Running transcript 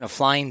A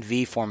flying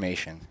V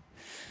formation.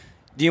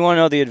 Do you want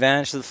to know the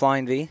advantage of the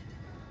flying V?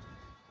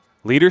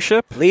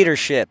 Leadership?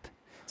 Leadership.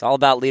 It's all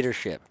about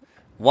leadership.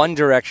 One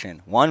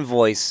direction, one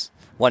voice,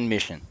 one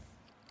mission.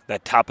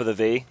 That top of the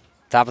V?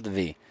 Top of the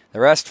V. The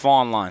rest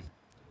fall in line.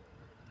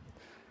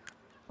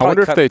 I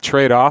wonder if they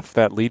trade off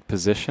that lead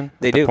position.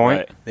 They at do. The point.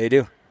 Right. They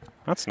do.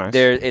 That's nice.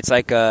 It's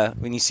like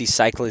when you see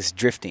cyclists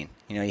drifting.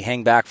 You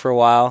hang back for a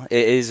while.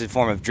 It is a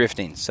form of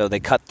drifting. So they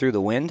cut through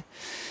the wind.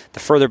 The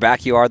further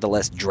back you are, the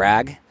less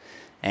drag.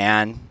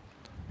 And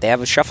they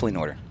have a shuffling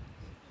order.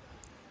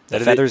 The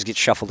feathers get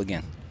shuffled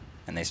again,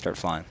 and they start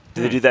flying.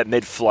 Do they do that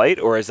mid-flight,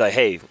 or is that,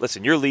 hey,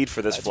 listen, you're lead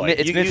for this flight.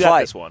 It's you mid-flight. got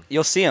this one.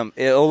 You'll see them.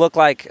 It'll look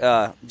like,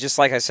 just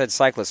like I said,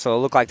 cyclists. So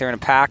it'll look like they're in a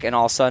pack, and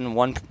all of a sudden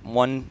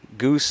one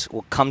goose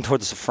will come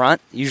towards the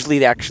front. Usually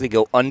they actually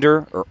go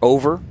under or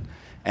over,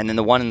 and then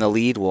the one in the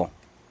lead will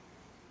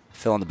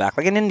fill in the back,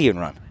 like an Indian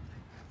run.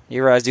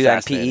 You guys do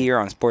that in PE or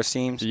on sports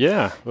teams?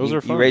 Yeah, those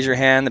are fun. You raise your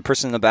hand. The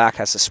person in the back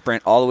has to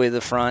sprint all the way to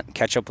the front,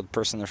 catch up with the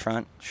person in the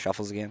front,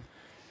 shuffles again.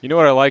 You know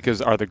what I like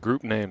are the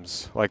group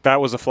names. Like that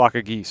was a flock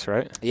of geese,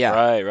 right?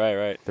 Yeah.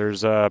 Right.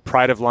 There's a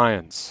pride of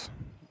lions.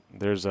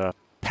 There's a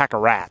pack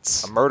of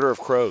rats. A murder of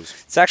crows.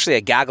 It's actually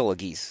a gaggle of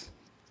geese.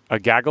 A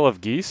gaggle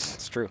of geese?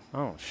 It's true.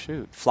 Oh,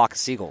 shoot. Flock of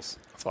seagulls.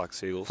 Flock of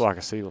seagulls. Flock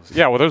of seagulls.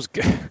 Yeah, well, those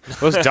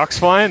ducks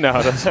flying?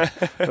 No, those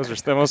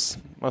must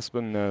have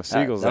been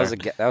seagulls.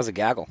 That was a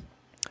gaggle.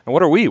 And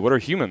what are we? What are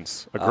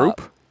humans? A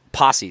group?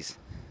 Posses.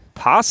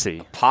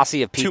 Posse?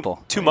 Posse of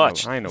people. Too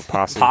much. I know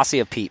posse. Posse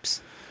of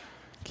peeps.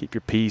 Keep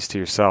your peas to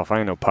yourself. I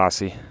ain't no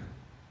posse.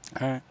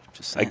 All right.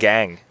 Just saying. A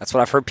gang. That's what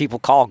I've heard people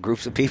call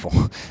groups of people.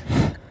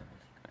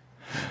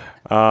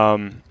 A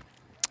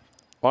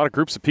lot of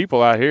groups of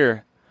people out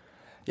here.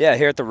 Yeah,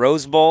 here at the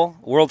Rose Bowl,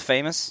 world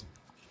famous.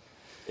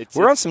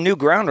 We're on some new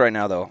ground right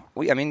now, though.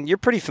 You're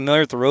pretty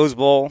familiar with the Rose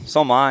Bowl.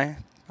 So am I.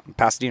 I'm a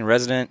Pasadena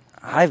resident.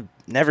 I've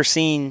never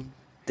seen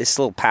this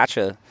little patch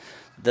of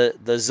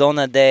the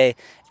Zona de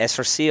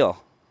Ejercicio,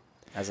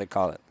 as they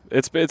call it.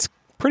 It's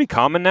pretty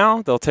common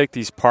now. They'll take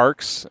these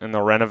parks and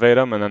they'll renovate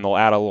them, and then they'll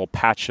add a little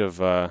patch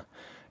of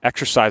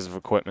exercise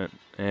equipment.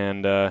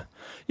 And,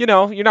 you're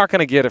not going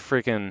to get a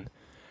freaking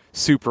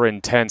super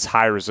intense,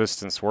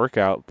 high-resistance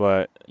workout,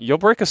 but you'll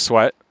break a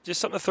sweat. Just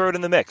something to throw it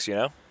in the mix,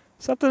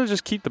 Something to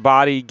just keep the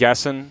body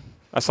guessing.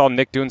 I saw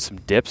Nick doing some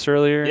dips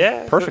earlier.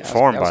 Yeah. Perfect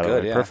form, by the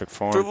way. Yeah. Perfect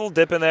form. Threw a little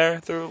dip in there.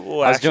 Threw a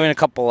little I was action. doing a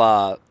couple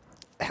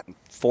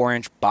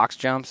 4-inch box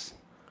jumps.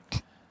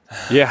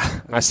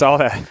 Yeah, I saw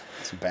that.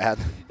 It's bad.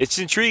 It's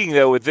intriguing,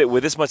 though, with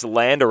this much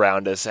land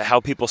around us, how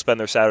people spend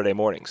their Saturday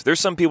mornings. There's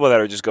some people that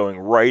are just going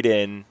right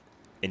in,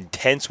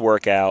 intense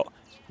workout,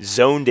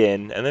 zoned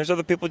in, and there's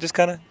other people just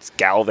kind of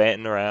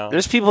gallivanting around.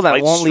 There's people that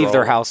light won't leave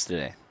their stroll. house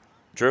today.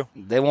 True.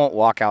 They won't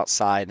walk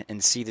outside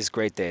and see this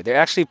great day. They're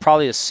actually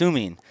probably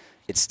assuming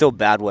it's still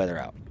bad weather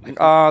out. Like,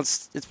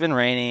 it's been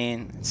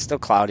raining. It's still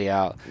cloudy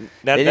out.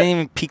 They didn't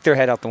even peek their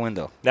head out the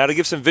window. Now, to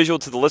give some visual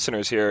to the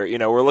listeners here,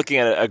 we're looking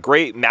at a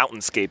great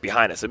mountainscape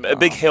behind us, a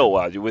big hill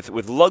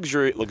with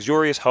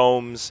luxurious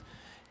homes,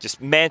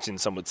 just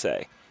mansions, some would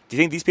say. Do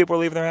you think these people are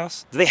leaving their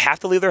house? Do they have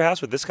to leave their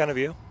house with this kind of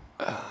view?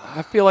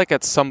 I feel like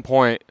at some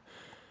point,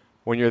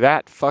 when you're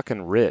that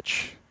fucking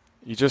rich,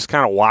 you just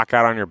kind of walk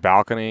out on your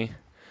balcony.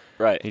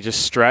 Right. You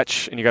just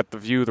stretch, and you got the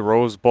view of the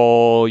Rose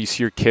Bowl. You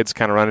see your kids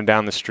kind of running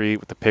down the street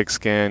with the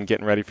pigskin,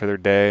 getting ready for their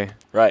day.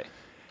 Right.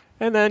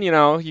 And then,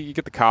 you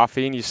get the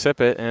coffee and you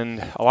sip it,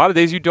 and a lot of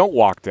days you don't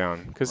walk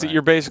down because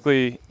you're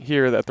basically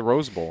here at the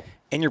Rose Bowl.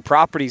 And your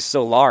property's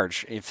so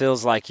large, it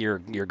feels like you're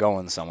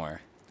going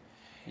somewhere.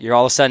 You're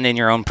all of a sudden in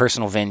your own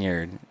personal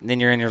vineyard. Then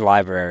you're in your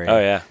library. Oh,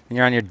 yeah. Then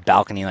you're on your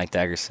balcony, like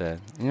Dagger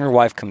said. And your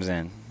wife comes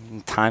in.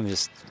 And time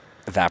just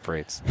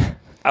evaporates.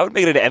 I would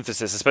make it an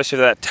emphasis, especially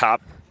that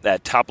top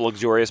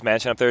luxurious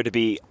mansion up there, to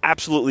be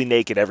absolutely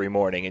naked every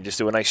morning and just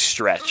do a nice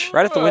stretch.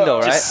 Right at the window,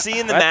 right? Just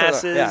seeing the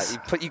masses.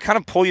 You kind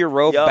of pull your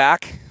robe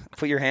back,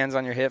 put your hands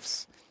on your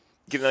hips.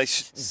 Get a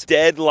nice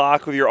dead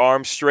lock with your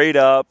arms straight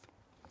up,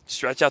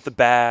 stretch out the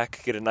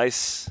back, get a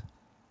nice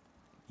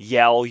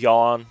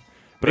yawn.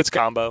 But it's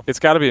combo. It's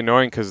got to be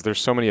annoying because there's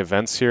so many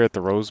events here at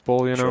the Rose Bowl,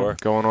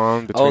 going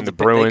on between the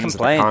Bruins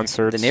and the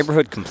concerts. The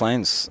neighborhood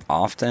complains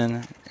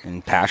often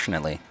and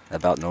passionately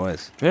about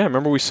noise. Yeah,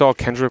 remember we saw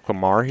Kendrick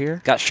Lamar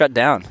here? Got shut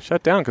down.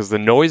 Shut down because the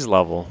noise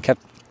level.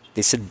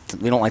 They said,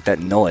 we don't like that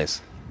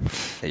noise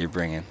that you're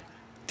bringing.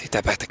 Take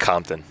that back to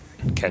Compton,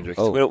 Kendrick.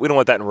 Oh. We don't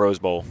want that in Rose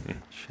Bowl.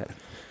 Shit.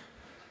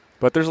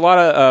 But there's a lot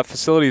of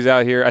facilities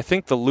out here. I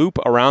think the loop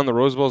around the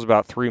Rose Bowl is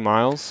about 3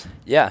 miles.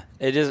 Yeah,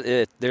 it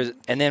is.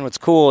 And then what's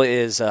cool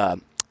is,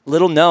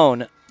 little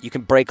known, you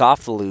can break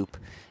off the loop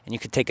and you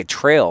can take a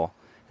trail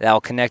that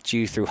will connect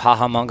you through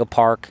Hahamunga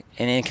Park,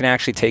 and it can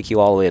actually take you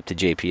all the way up to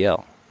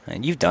JPL.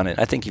 And you've done it.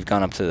 I think you've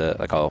gone up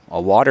to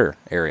a water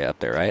area up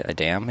there, right? A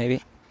dam,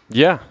 maybe?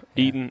 Yeah.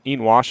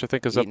 Eaton Wash, I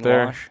think, is up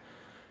there. Wash.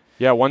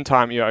 Yeah, one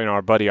time,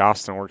 our buddy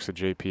Austin works at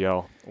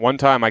JPL. One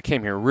time I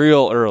came here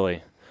real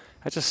early.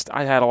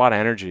 I had a lot of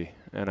energy,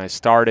 and I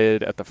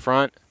started at the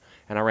front,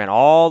 and I ran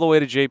all the way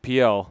to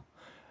JPL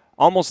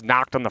almost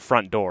knocked on the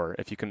front door,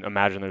 if you can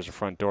imagine there's a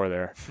front door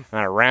there. And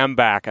I ran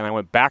back, and I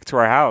went back to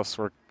our house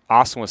where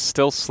Austin was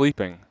still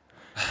sleeping.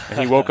 And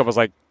he woke up, I was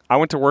like, I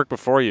went to work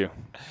before you,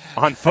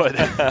 on foot.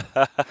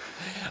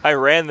 I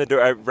rang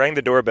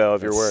the doorbell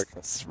of your work.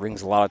 That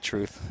rings a lot of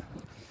truth.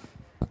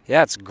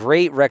 Yeah, it's a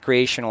great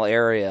recreational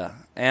area.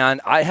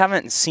 And I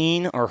haven't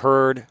seen or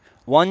heard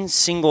one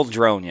single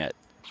drone yet.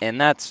 And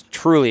that's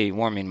truly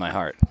warming my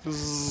heart.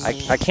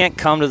 I can't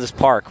come to this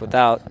park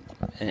without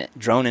a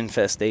drone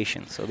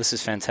infestation. So this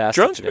is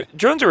fantastic.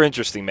 Drones are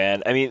interesting,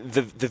 man. I mean,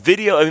 the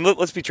video,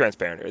 let's be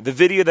transparent here. The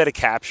video that it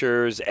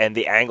captures and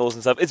the angles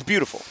and stuff, it's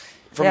beautiful.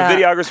 From a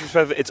videographer's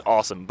perspective, it's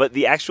awesome. But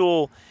the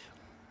actual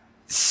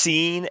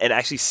scene and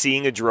actually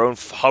seeing a drone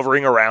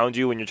hovering around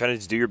you when you're trying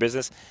to do your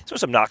business, it's the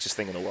most obnoxious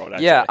thing in the world,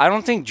 actually. Yeah, I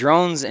don't think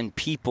drones and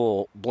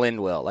people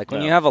blend well. Like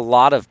when you have a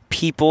lot of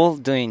people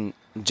doing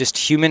just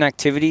human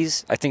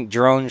activities, I think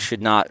drones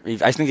should not.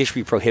 I think they should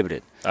be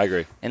prohibited. I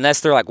agree. Unless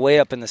they're like way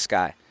up in the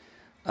sky.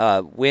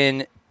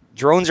 When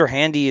drones are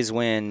handy is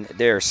when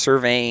they're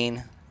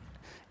surveying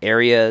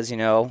areas,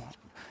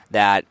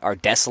 that are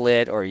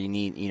desolate or you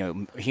need,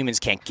 humans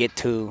can't get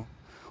to.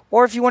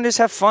 Or if you want to just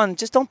have fun,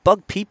 just don't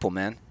bug people,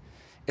 man.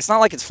 It's not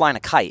like it's flying a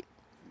kite.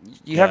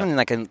 You having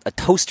like a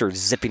toaster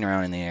zipping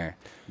around in the air,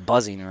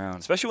 buzzing around.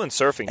 Especially when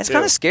surfing, It's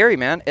kind of scary,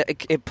 man.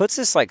 It puts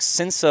this like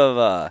sense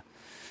of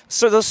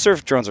so those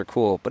surf drones are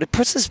cool, but it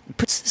puts this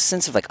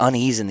sense of like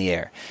unease in the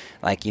air,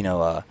 like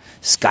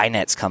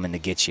Skynet's coming to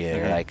get you,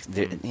 or like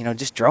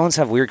just drones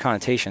have weird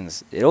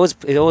connotations. It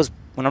always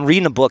when I'm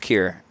reading a book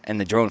here and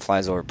the drone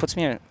flies over, it puts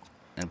me in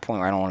a point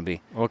where I don't want to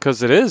be. Well,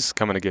 because it is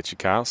coming to get you,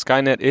 Kyle.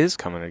 Skynet is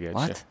coming to get you.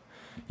 What?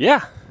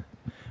 Yeah.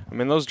 I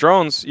mean, those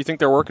drones, you think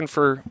they're working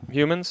for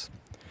humans?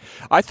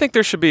 I think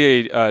there should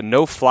be a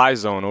no-fly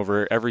zone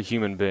over every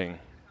human being,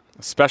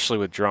 especially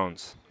with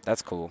drones.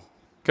 That's cool.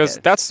 Because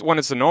that's when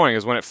it's annoying,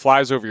 is when it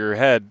flies over your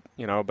head,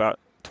 about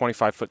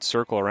 25-foot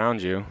circle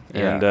around you,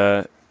 and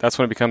that's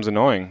when it becomes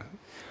annoying.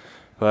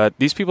 But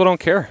these people don't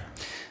care.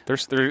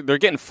 They're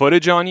getting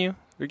footage on you.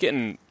 They're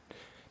getting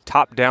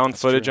top-down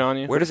footage on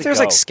you. Where does it There's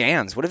go? like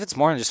scans. What if it's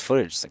more than just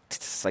footage?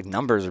 It's like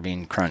numbers are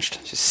being crunched.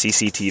 It's just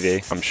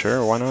CCTV. I'm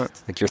sure. Why not?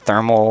 Like your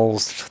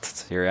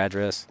thermals, your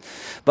address.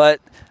 But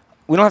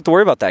we don't have to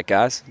worry about that,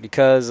 guys,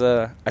 because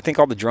I think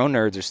all the drone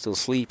nerds are still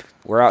asleep.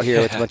 We're out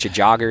here with a bunch of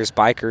joggers,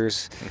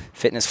 bikers,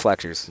 fitness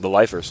flexors. The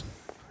lifers.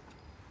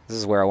 This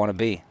is where I want to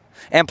be.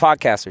 And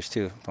podcasters,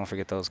 too. Don't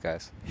forget those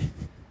guys.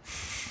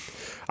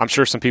 I'm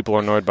sure some people are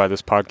annoyed by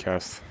this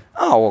podcast.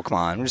 Oh, well, come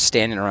on. We're just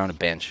standing around a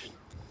bench.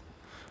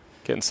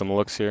 Getting some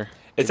looks here.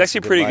 It's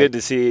actually pretty good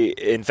to see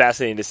and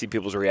fascinating to see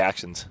people's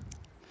reactions.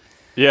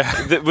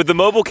 Yeah. With the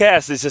mobile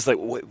cast, it's just like,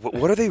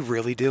 what are they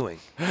really doing?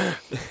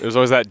 There's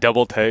always that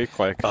double take,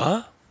 like,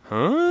 Huh?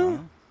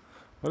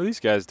 What are these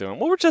guys doing?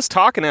 Well, we're just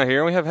talking out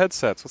here, and we have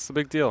headsets. What's the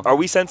big deal? Are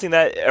we sensing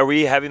that? Are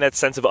we having that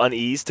sense of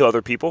unease to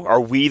other people?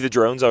 Are we the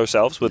drones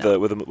ourselves with a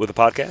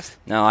podcast?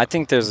 No, I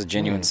think there's a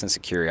genuine sense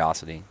of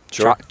curiosity.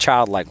 Sure.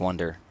 Childlike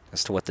wonder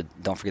as to what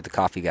don't forget the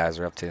coffee guys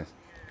are up to.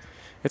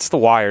 It's the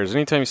wires.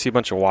 Anytime you see a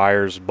bunch of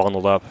wires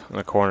bundled up in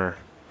a corner,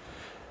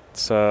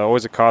 it's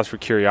always a cause for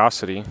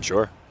curiosity.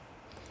 Sure.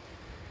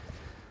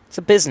 It's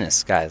a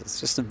business, guys. It's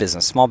just a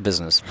business. Small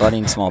business.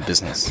 Budding small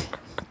business.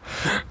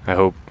 I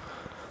hope.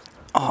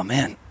 Oh,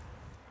 man.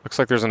 Looks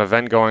like there's an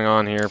event going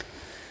on here.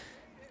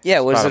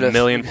 Yeah, was About it a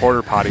million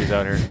porter potties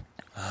out here.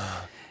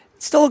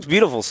 It still looks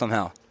beautiful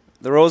somehow.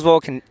 The Rose Bowl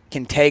can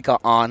take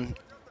on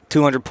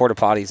 200 porta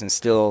potties and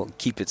still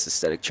keep its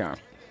aesthetic charm.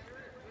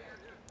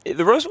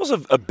 The Rose Bowl's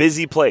a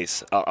busy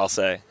place, I'll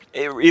say.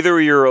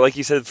 Either you're, like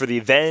you said, for the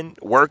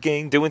event,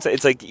 working, doing something.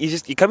 It's like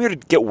you come here to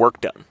get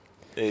work done.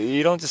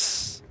 You don't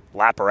just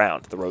lap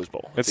around the Rose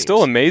Bowl. It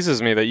still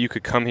amazes me that you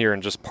could come here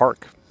and just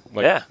park.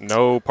 Like,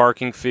 no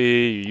parking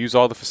fee. You use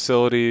all the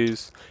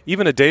facilities.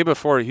 Even a day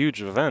before a huge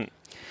event.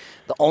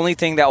 The only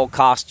thing that will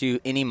cost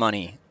you any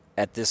money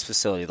at this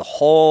facility, the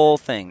whole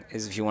thing,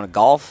 is if you want to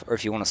golf or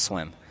if you want to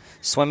swim.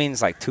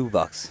 Swimming's like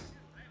 $2.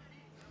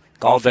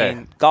 All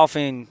day.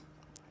 Golfing,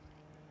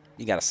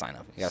 you got to sign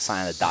up. You got to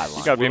sign on the dive line.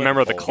 You got to be a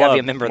member of the You club. gotta be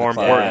a member of the more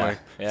club. importantly,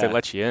 Yeah. if they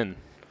let you in.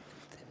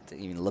 To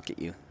even look at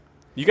you.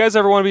 You guys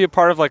ever want to be a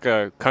part of like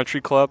a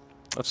country club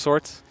of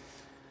sorts?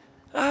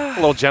 A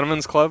little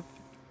gentleman's club?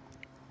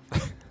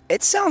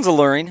 It sounds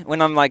alluring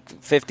when I'm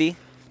like 50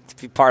 to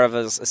be part of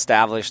an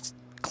established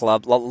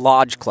club,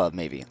 lodge club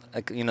maybe.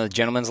 Like, the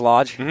gentleman's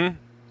lodge.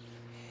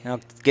 Mm-hmm.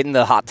 Get in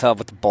the hot tub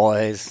with the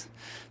boys,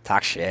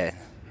 talk shit.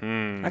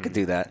 I could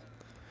do that.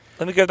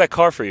 Let me get that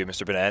car for you,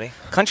 Mr. Benatti.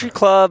 Country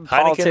club Heineken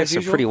politics as are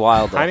usual? pretty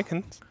wild, though.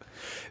 Heineken?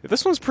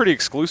 This one's pretty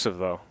exclusive,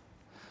 though.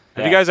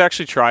 Have you guys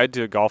actually tried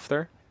to golf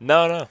there?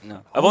 No.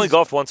 I've only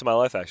golfed once in my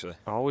life, actually.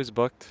 Always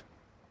booked.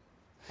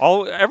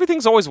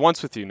 Everything's always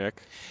once with you,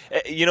 Nick.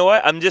 You know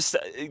what? I'm just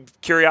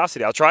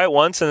curiosity. I'll try it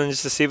once and then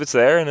just to see if it's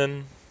there and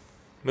then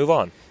move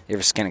on. You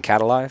ever skin a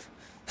cat alive?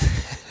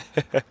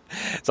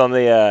 It's on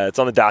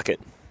the docket.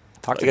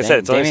 Talk to Like I Damien. said,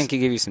 it's always- Damien can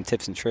give you some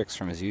tips and tricks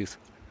from his youth.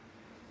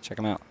 Check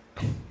him out.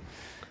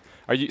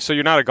 So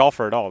you're not a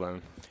golfer at all,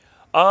 then?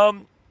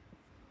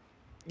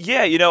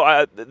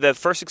 Yeah, the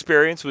first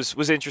experience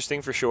was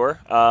interesting for sure.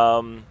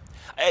 I'll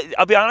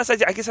be honest, I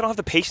guess I don't have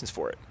the patience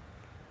for it.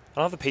 I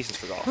don't have the patience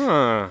for golf.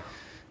 Huh.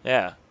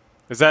 Yeah.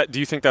 Do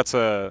you think that's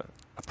a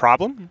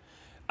problem?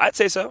 I'd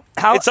say so.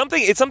 It's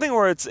something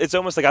where it's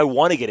almost like I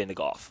want to get into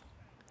golf.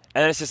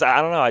 And it's just,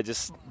 I don't know,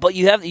 But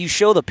you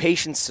show the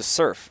patience to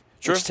surf,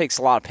 True. which takes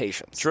a lot of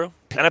patience. True.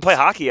 And I play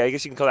hockey. I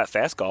guess you can call that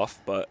fast golf,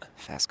 but...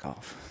 Fast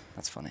golf.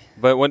 That's funny.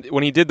 But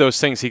when he did those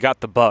things, he got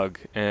the bug,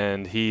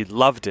 and he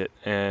loved it,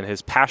 and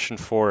his passion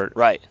for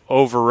it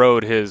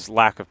overrode his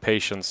lack of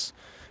patience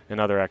in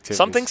other activities.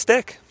 Some things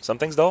stick. Some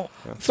things don't.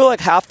 I feel like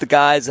half the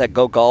guys that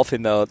go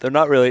golfing, though, they're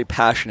not really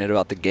passionate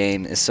about the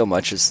game as so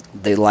much as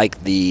they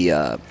like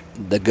the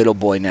good old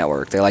boy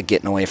network. They like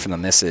getting away from the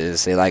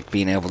misses. They like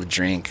being able to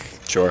drink.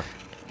 Sure.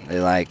 They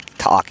like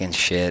talking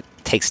shit.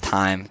 Takes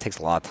time. Takes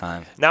a lot of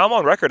time. Now I'm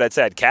on record. I'd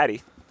say I'd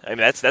caddy. I mean,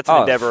 that's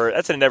an endeavor.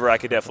 That's an endeavor I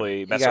could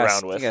definitely mess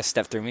around with. You gotta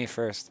step through me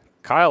first.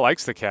 Kyle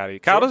likes the caddy.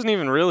 Kyle doesn't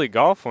even really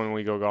golf when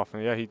we go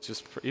golfing. Yeah, he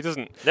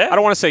doesn't. Yeah. I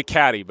don't want to say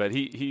caddy, but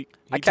he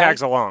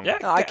tags along. Yeah,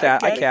 No, I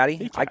caddy. I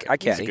caddy.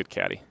 He's a good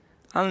caddy.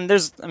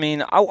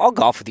 I'll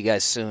golf with you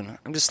guys soon.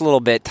 I'm just a little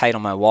bit tight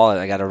on my wallet.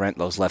 I got to rent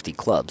those lefty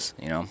clubs.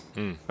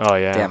 Oh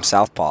yeah. Damn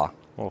southpaw.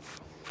 Well,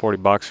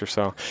 $40 or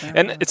so,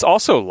 and it's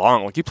also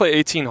long. Like you play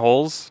 18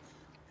 holes,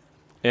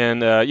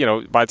 and by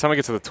the time I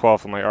get to the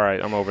 12th, I'm like, all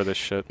right, I'm over this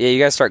shit. Yeah,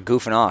 you guys start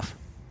goofing off.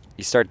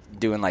 You start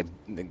doing like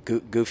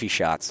goofy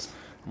shots.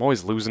 I'm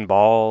always losing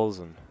balls,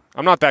 and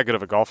I'm not that good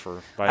of a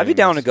golfer. I'd be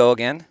down to go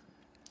again.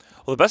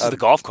 Well, the best is the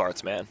golf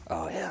carts, man.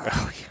 Oh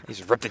yeah. You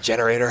just rip the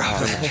generator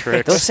off.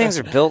 Those things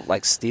are built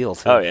like steel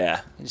too. Oh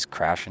yeah. You just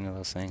crash into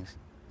those things.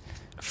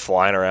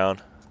 Flying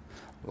around.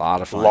 A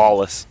lot of fun.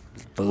 Lawless.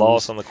 Booze.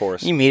 Lawless on the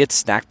course. You meet at the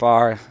snack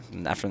bar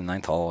after the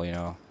 9th hole. It's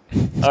Oh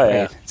great.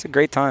 yeah. It's a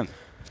great time.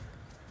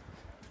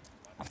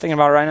 I'm thinking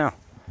about it right now.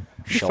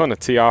 It'd be fun to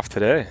tee off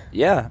today.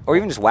 Yeah, or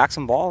even just whack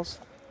some balls.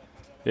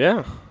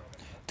 Yeah.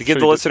 To give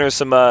the listeners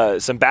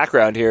some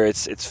background here,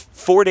 it's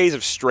 4 days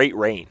of straight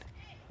rain,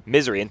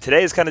 misery, and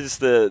today is kind of just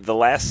the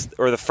last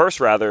or the first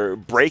rather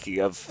breaking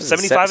of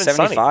 75 and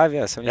 75, sunny.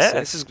 yeah, 76. Yeah,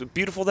 this is a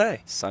beautiful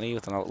day. Sunny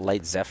with a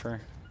light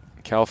zephyr.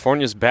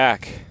 California's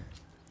back.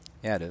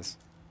 Yeah, it is.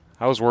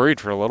 I was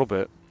worried for a little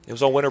bit. It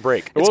was on winter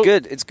break. It's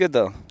good. It's good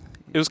though.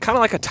 It was kind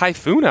of like a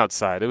typhoon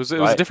outside. It was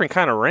a different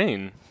kind of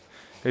rain.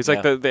 It was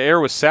like the air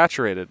was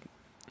saturated,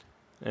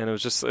 and it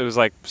was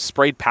like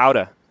sprayed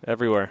powder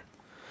everywhere.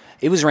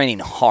 It was raining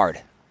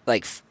hard.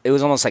 Like it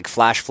was almost like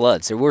flash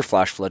floods. There were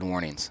flash flood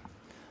warnings.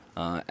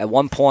 At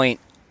one point,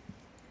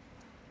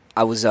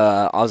 I was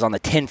on the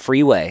 10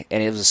 freeway,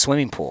 and it was a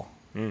swimming pool.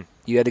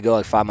 You had to go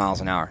like 5 miles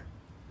an hour.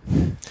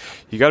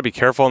 You got to be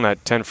careful on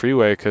that 10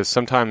 freeway because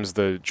sometimes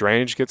the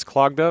drainage gets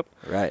clogged up.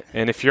 Right.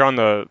 And if you're on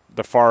the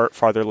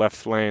farther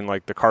left lane,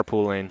 like the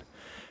carpool lane,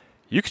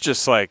 you could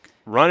just like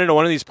run into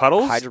one of these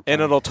puddles,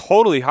 and it'll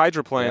totally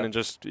hydroplane, and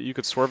just you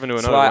could swerve into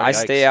another. So one. I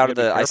stay out of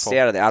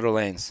the outer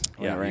lanes.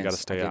 Yeah, you got to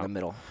stay out in the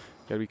middle.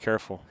 Got to be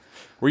careful.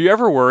 Were you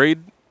ever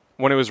worried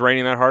when it was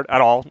raining that hard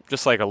at all?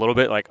 Just like a little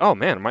bit, like, oh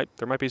man,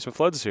 there might be some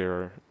floods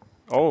here.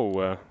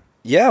 Or,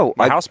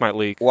 my house might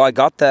leak. Well, I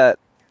got that.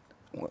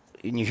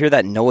 And you hear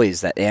that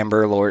noise, that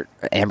Amber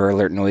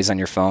Alert noise on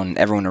your phone.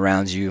 Everyone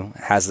around you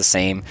has the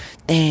same.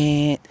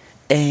 I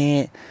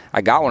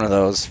got one of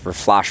those for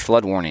flash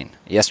flood warning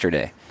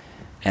yesterday,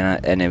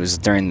 and it was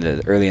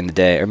early in the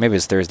day, or maybe it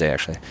was Thursday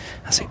actually.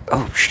 I was like,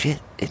 oh shit,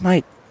 it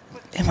might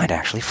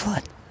actually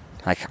flood.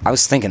 Like I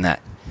was thinking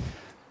that.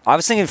 I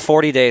was thinking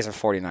 40 days or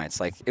 40 nights.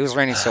 Like it was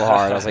raining so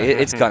hard, I was like,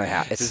 it's gonna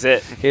happen. This is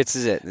it. This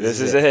is it. This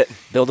is it.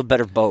 Build a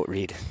better boat,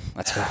 Reed.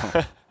 Let's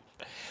go.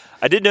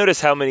 I did notice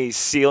how many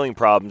ceiling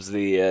problems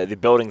the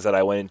buildings that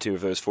I went into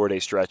for those 4-day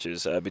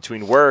stretches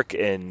between work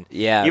and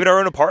even our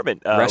own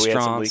apartment. We had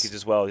some leakage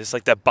as well. Just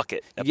like that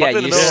bucket. In the middle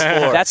of the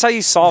floor. That's how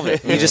you solve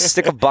it. You just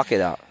stick a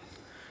bucket out.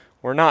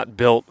 We're not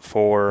built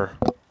for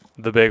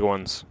the big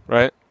ones,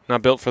 right?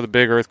 Not built for the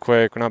big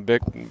earthquake. We're not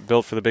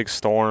built for the big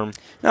storm.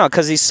 No,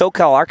 because these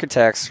SoCal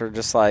architects are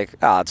just like,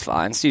 it's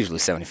fine. It's usually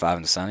 75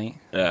 and sunny.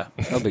 Yeah.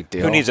 No big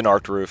deal. Who needs an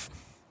arched roof?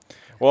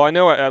 Well, I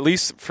know at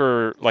least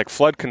for like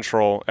flood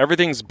control,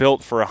 everything's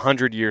built for a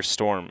 100-year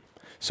storm.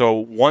 So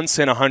once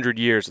in 100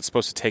 years, it's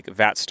supposed to take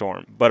that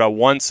storm. But a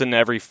once in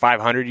every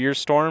 500-year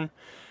storm,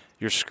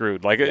 you're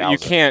screwed. Like you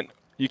can't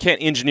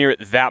engineer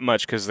it that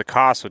much because the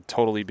cost would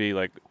totally be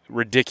like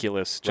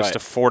ridiculous just to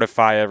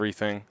fortify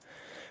everything.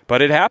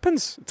 But it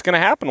happens. It's going to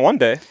happen one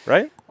day,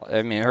 right?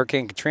 I mean,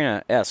 Hurricane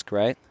Katrina-esque,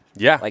 right?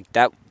 Yeah. Like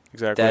that.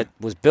 Exactly. That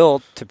was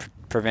built to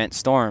prevent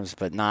storms,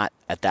 but not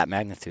at that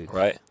magnitude.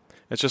 Right.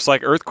 It's just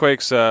like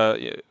earthquakes.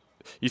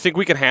 You think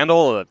we can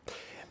handle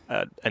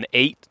an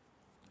 8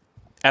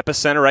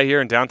 epicenter right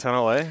here in downtown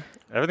LA?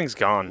 Everything's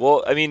gone.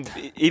 Well, I mean,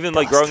 even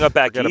like growing up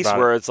back east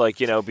where it's like,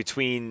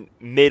 between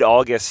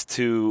mid-August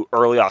to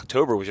early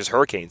October was just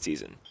hurricane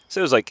season. So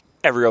it was like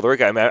every other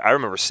week. I mean, I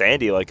remember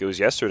Sandy like it was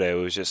yesterday.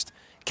 It was just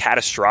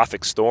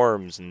catastrophic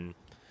storms. And,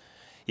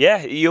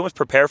 you almost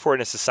prepare for it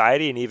in a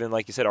society and even,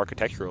 like you said,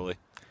 architecturally.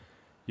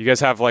 You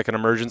guys have like an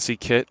emergency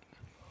kit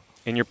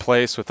in your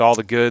place with all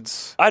the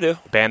goods? I do.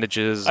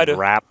 Bandages I do. and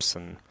wraps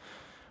and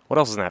what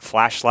else is in that?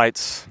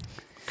 Flashlights,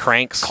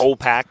 cranks, Cold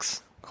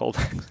packs, cold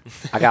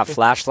I got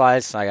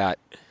flashlights. I got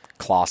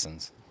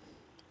Clausens.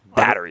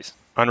 batteries.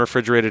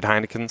 unrefrigerated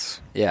Heinekens,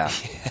 Yeah,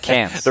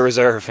 cans. The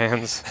reserve.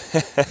 fans,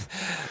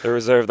 The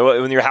reserve.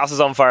 When your house is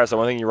on fire, it's the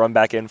one thing you run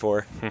back in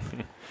for.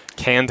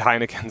 canned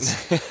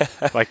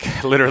Heinekens,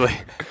 like literally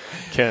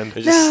canned.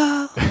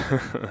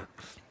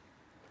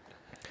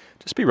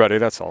 Just be ready.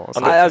 That's all.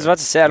 I was about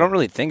to say I don't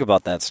really think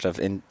about that stuff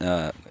in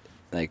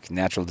like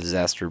natural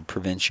disaster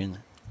prevention.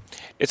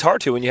 It's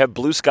hard to when you have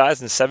blue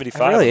skies and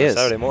 75 It really on a is.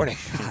 Saturday morning.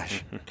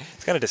 Gosh,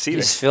 It's kind of you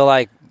deceiving. just feel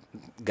like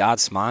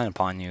God's smiling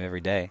upon you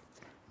every day.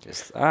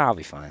 Just I'll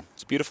be fine.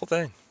 It's a beautiful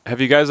thing. Have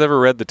you guys ever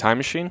read The Time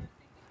Machine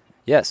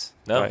Yes,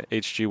 No, by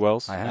H.G.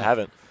 Wells? I I have.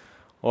 haven't.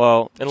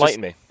 Well,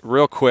 Enlighten me.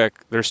 real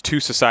quick. There's two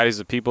societies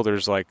of people.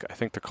 There's I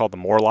think they're called the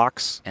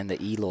Morlocks And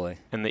the Eloy.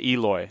 and the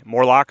Eloi.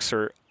 Morlocks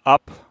are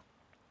up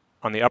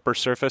on the upper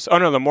surface. Oh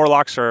no, the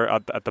Morlocks are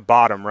at the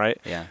bottom, right?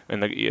 Yeah,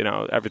 And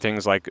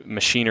everything's like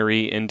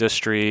machinery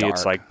industry.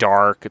 It's Dark. like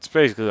dark. It's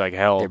basically like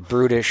hell. they're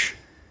brutish.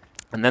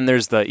 And then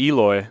there's the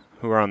Eloi,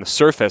 who are on the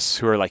surface,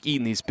 who are like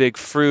eating these big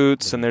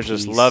fruits, and they're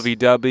just peace.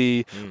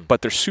 lovey-dovey,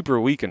 but they're super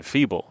weak and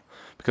feeble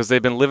because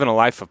they've been living a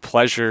life of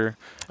pleasure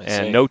I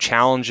and see. no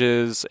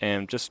challenges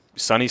and just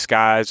sunny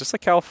skies, just like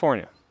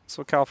California. That's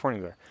what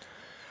Californians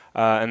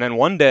are. And then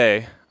one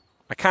day,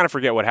 I kind of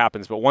forget what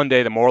happens, but one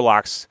day the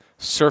Morlocks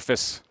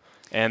surface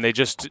and they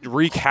just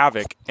wreak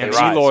havoc, and They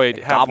rise. Eloi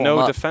They have gobble 'em no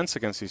up. defense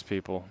against these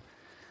people.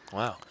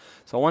 Wow.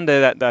 So one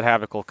day that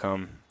havoc will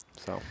come.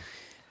 So.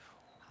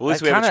 Well, at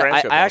least we have a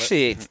transcript. I of it.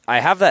 actually I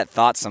have that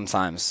thought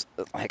sometimes.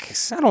 Like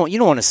you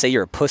don't want to say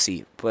you're a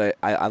pussy, but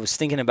I was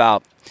thinking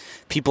about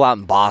people out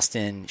in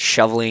Boston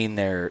shoveling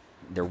their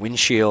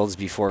windshields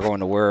before going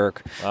to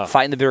work, Wow.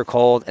 fighting the bitter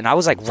cold, and I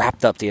was like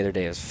wrapped up the other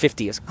day. It was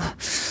 50. It's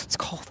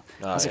cold.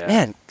 I was Oh, like, yeah.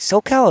 man,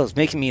 SoCal is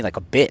making me like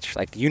a bitch,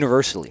 like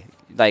universally.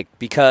 Like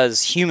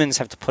because humans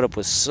have to put up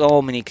with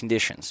so many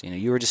conditions.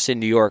 You were just in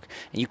New York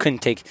and you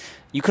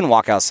couldn't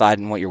walk outside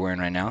in what you're wearing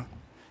right now,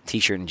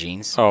 t-shirt and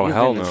jeans. Oh, You've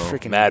hell been no.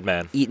 freaking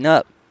Madman. eating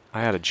up. I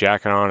had a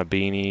jacket on, a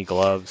beanie,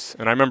 gloves,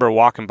 and I remember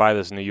walking by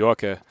this New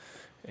Yorker,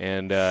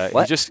 and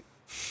What? he just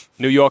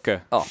New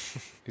Yorker. Oh.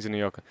 He's a New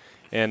Yorker,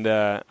 and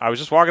I was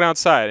just walking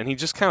outside, and he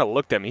just kind of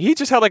looked at me. He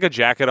just had like a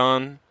jacket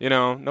on,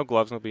 no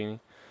gloves, no beanie,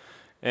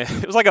 and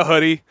it was like a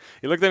hoodie.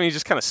 He looked at me, he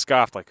just kind of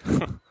scoffed, like.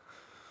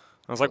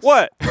 I was like,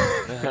 "What?"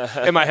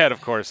 In my head,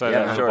 of course. I Yeah,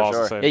 didn't have the sure, balls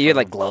sure. to say it. Yeah, you had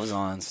like gloves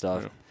on and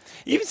stuff. Yeah.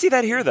 You even see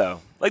that here,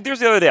 though. Like, there's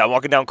the other day, I'm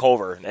walking down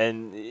Culver,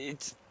 and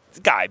it's a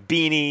guy,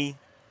 beanie,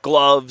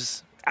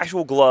 gloves,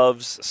 actual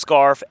gloves,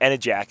 scarf, and a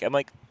jacket. I'm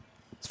like,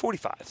 it's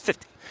 45,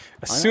 50.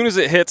 As soon as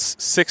it hits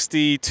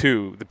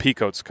 62, the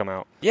peacoats come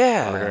out.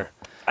 Yeah. Over here.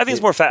 I think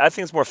it's more. I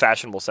think it's more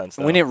fashionable sense.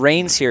 Though. When it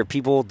rains here,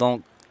 people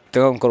don't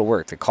go to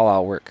work. They call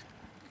out work.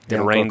 They Get a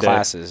don't rain go to day.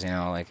 classes.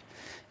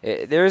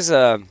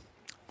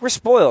 We're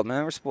spoiled,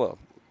 man. We're spoiled.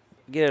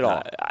 We get it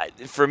all.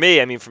 For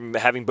me, I mean, from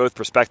having both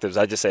perspectives,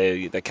 I just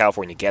say that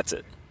California gets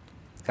it.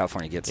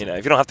 California gets it.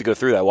 If you don't have to go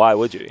through that, why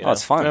would you? Oh,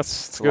 it's fun.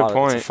 That's It's a good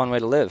point. It's a fun way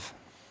to live.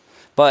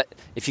 But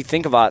if you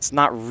think about it, it's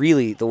not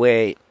really the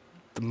way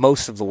the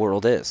most of the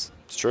world is.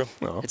 It's true.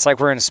 No. It's like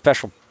we're in a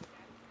special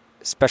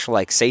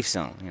like safe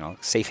zone,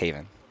 safe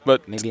haven.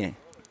 But Maybe.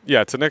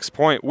 yeah, to Nick's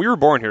point, we were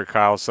born here,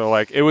 Kyle, so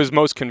it was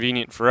most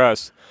convenient for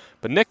us.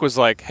 But Nick was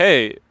like,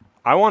 "Hey,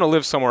 I want to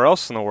live somewhere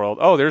else in the world.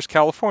 Oh, there's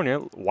California.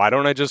 Why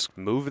don't I just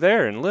move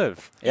there and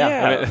live?" Yeah.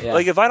 Yeah. Yeah.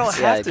 Like if I don't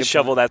Yeah, have to good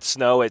shovel that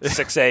snow at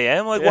 6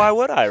 a.m., like why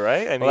would I?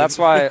 Right? I mean, Well, that's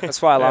why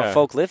a lot Yeah. of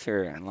folk live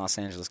here in Los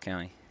Angeles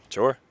County.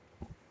 sure.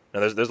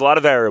 No, there's a lot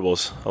of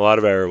variables. A lot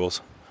of variables.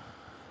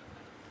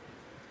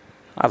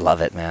 I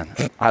love it, man.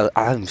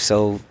 I'm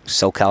so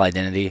SoCal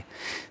identity.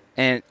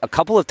 And a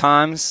couple of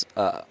times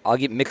I'll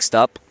get mixed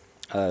up.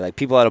 Like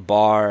people at a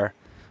bar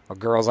or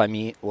girls I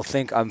meet will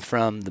think I'm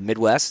from the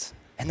Midwest,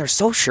 and they're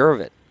so sure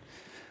of it.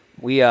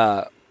 We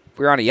were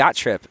on a yacht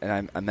trip,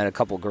 and I met a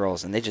couple of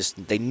girls, and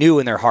they knew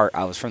in their heart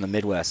I was from the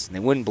Midwest, and they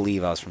wouldn't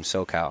believe I was from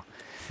SoCal.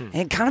 And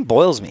it kind of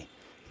boils me.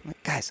 I'm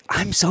like, guys,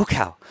 I'm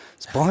SoCal. I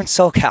was born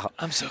SoCal.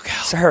 I'm so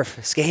Cal. Surf,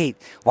 skate,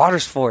 water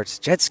sports,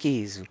 jet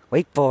skis,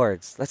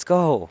 wakeboards. Let's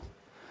go.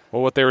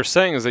 Well, what they were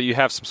saying is that you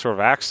have some sort of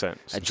accent,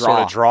 some draw. sort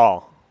of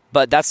drawl.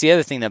 But that's the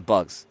other thing that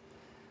bugs.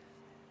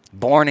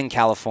 Born in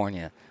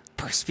California,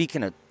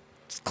 speaking a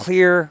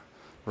clear,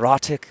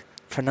 rhotic,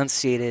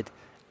 pronunciated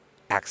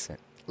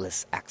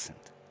accentless accent.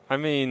 I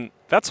mean,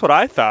 that's what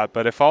I thought.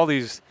 But if all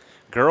these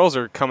girls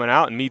are coming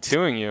out and me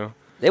tooing you,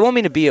 They want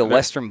me to be a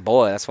Western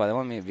boy. That's why they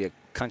want me to be a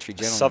country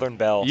gentleman. Southern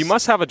Bells. you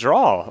must have a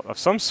drawl of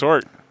some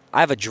sort. I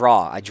have a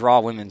draw. I draw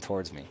women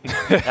towards me.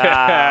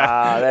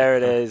 There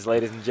it is,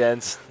 ladies and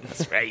gents.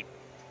 That's right.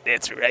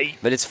 That's right.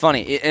 But it's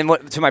funny. And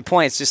to my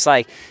point, it's just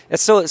like,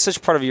 it's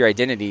such part of your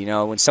identity,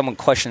 when someone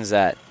questions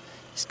that,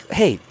 just,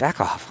 hey,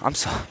 back off. I'm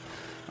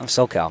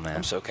SoCal, man.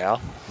 I'm so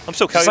Cal. I'm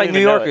so Cal. Just you like don't New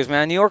even know Yorkers,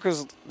 man. New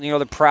Yorkers,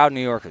 they're proud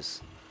New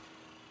Yorkers,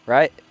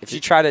 right? If you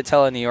try to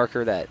tell a New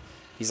Yorker that,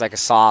 He's like a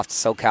soft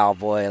SoCal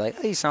boy. Like,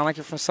 hey, you sound like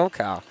you're from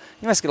SoCal.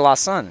 You must get a lot of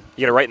sun.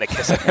 You got it right in the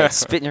kiss.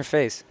 Spit in your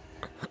face.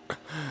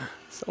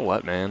 So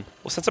what, man?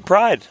 Well, sense of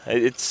pride.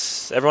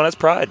 It's everyone has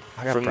pride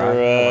I got from pride.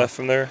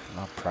 their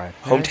Not pride.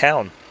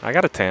 hometown. I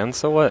got a tan.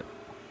 So what?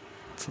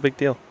 It's a big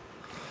deal.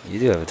 You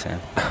do have a tan.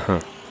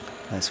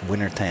 Nice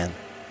winter tan.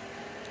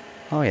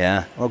 Oh,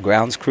 yeah. Little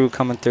grounds crew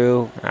coming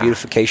through.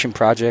 Beautification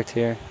project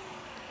here.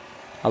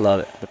 I love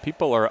it. The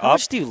people are How up.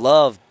 much do you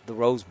love the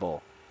Rose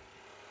Bowl?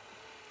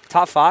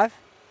 Top 5?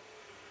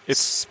 It's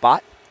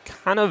spot? It's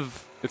kind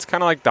of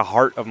like the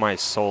heart of my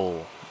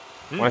soul.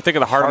 When I think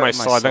of the heart of my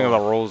soul, I think of the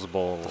Rose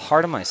Bowl. The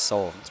heart of my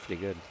soul. That's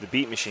pretty good. The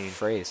beat machine.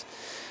 Phrase.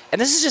 And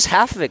this is just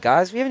half of it,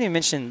 guys. We haven't even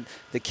mentioned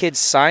the Kids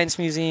Science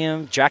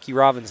Museum, Jackie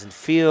Robinson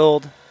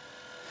Field.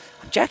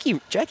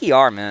 Jackie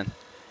R, man.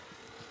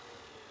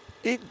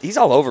 He's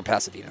all over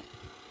Pasadena.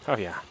 Oh,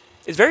 yeah.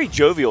 It's very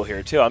jovial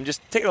here too. I'm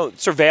just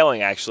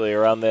surveilling actually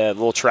around the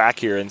little track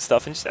here and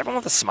stuff, and just everyone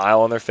with a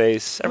smile on their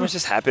face. Everyone's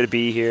just happy to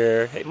be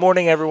here. Hey,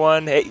 morning,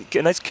 everyone. Hey,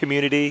 a nice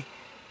community.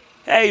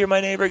 Hey, you're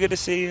my neighbor. Good to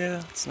see you.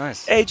 It's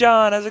nice. Hey,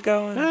 John, how's it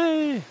going?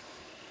 Hey,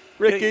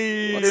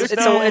 Ricky. It's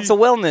a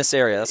wellness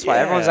area. That's why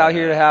everyone's out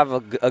here to have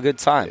a good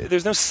time.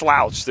 There's no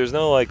slouch. There's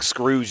no like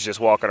Scrooge just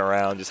walking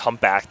around, just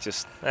humpback,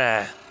 just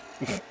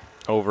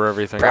over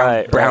everything.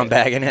 Brown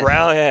bagging it.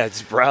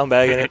 Just brown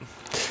bagging it.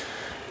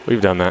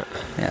 We've done that.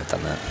 Yeah, I've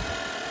done that.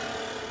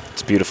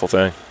 It's a beautiful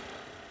thing.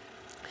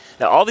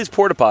 Now all these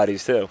porta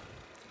potties too.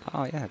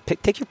 Oh yeah,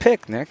 take your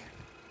pick, Nick.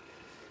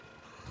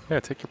 Yeah,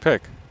 take your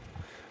pick.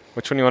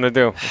 Which one you want to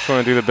do? Which one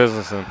to do the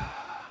business in?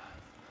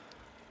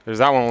 There's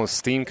that one with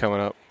steam coming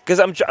up. Because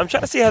I'm trying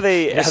to see how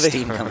they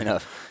steam coming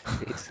up.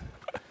 Jeez.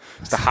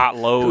 It's the hot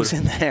load. Who's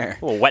in there?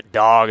 A little wet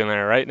dog in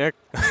there, right, Nick?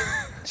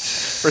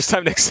 First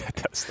time Nick said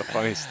that's the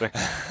funniest thing.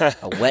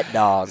 A wet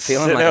dog.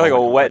 Sitting there like a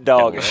wet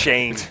dog,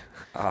 ashamed.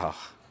 Oh.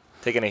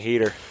 Taking a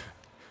heater.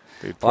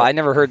 Dude, Well, I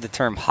never heard the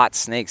term hot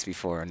snakes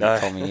before, and they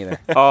told me either.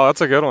 oh,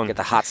 that's a good one. Get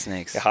the hot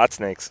snakes. Yeah, hot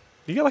snakes.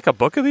 You got like a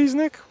book of these,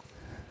 Nick?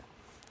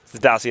 It's the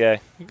dossier.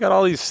 You got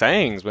all these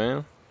sayings,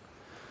 man.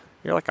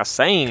 You're like a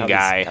saying Got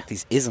guy. Got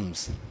these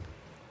isms.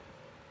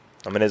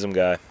 I'm an ism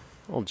guy.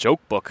 Little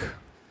joke book.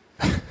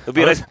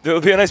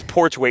 There'll be a nice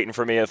porch waiting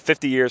for me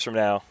 50 years from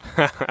now.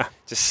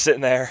 Just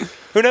sitting there.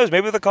 Who knows?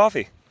 Maybe with a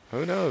coffee.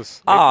 Who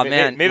knows? Oh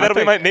man, Maybe that'll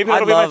be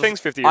my things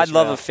 50 years I'd from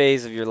love now. a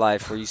phase of your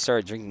life where you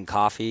start drinking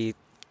coffee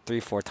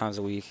 3-4 times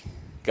a week.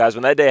 Guys,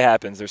 when that day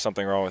happens, there's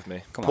something wrong with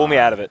me. Come Pull me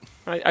on. out of it.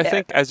 I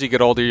think as you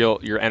get older,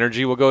 your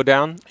energy will go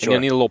down, and Sure.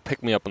 you'll need a little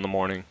pick-me-up in the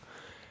morning.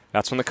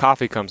 That's when the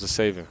coffee comes to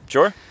save you.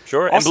 Sure.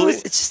 Also,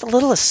 it's just a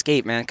little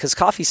escape, man, because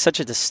coffee's such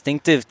a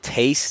distinctive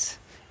taste.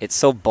 It's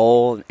so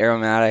bold,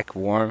 aromatic,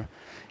 warm.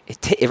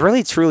 It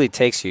really truly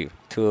takes you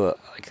to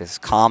this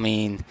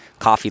calming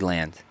coffee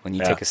land when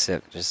you take a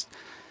sip.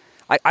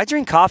 I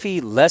drink coffee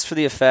less for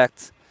the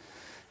effect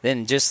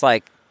than just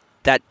like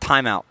that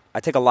timeout. I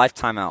take a life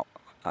timeout.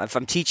 If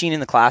I'm teaching in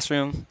the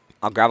classroom,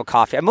 I'll grab a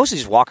coffee. I mostly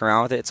just walk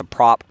around with it. It's a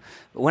prop.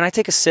 But when I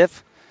take a sip,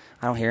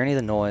 I don't hear any of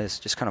the noise.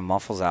 Just kind of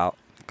muffles out.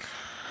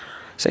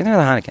 Same thing with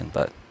the Heineken,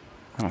 but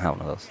I don't have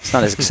one of those. It's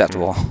not as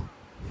acceptable.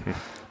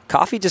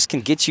 Coffee just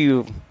can get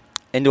you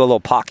into a little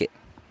pocket.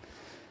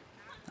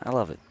 I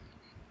love it.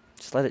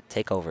 Just let it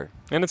take over.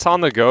 And it's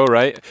on the go,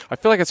 right? I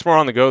feel like it's more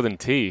on the go than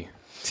tea.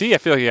 Tea, I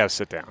feel like you got to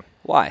sit down.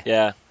 Why?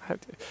 Yeah.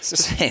 It's the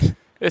same.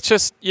 It's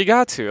just, you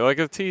got to. Like,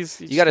 the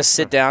tea's... You got to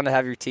sit down to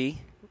have your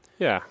tea.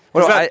 Yeah.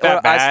 What Is about that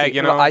iced bag, tea?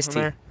 you What know? about iced in tea?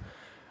 there?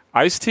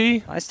 Iced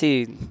tea? Iced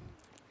tea.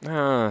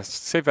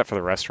 Save that for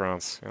the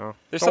restaurants, you know?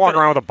 There's Don't walk something-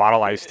 around with a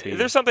bottle of iced tea.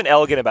 There's something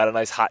elegant about a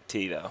nice hot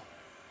tea, though.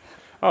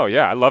 Oh,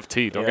 yeah, I love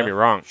tea. Don't You get know? me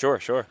wrong. Sure.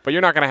 But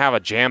you're not going to have a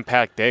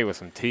jam-packed day with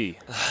some tea.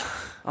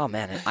 Oh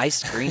man, an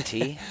iced green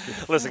tea.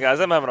 Listen,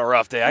 guys, I'm having a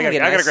rough day. I gonna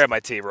gotta get nice- grab my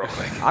tea real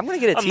quick. I'm gonna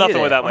get a I'm tea nothing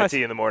today. without my What?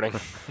 tea in the morning.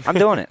 I'm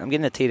doing it. I'm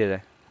getting a tea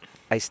today.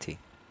 Iced tea.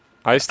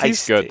 Iced tea's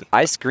Iced good. tea.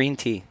 Iced green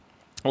tea.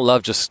 I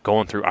love just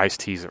going through iced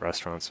teas at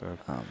restaurants, man.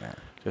 Oh man,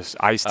 Just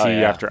iced tea Oh,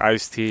 yeah. after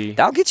iced tea.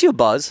 that'll get you a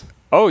buzz.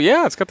 Oh,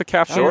 yeah, it's got the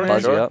caffeine. That'll in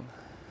buzz it. you sure. up.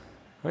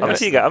 Oh, I'm yeah. a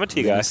tea guy. I'm a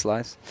tea Lemon guy.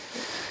 slice.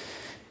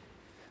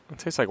 It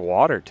tastes like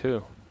water,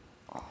 too.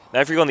 Now,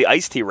 if you're going the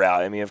iced tea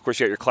route, I mean, of course,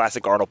 you got your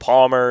classic Arnold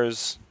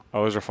Palmers.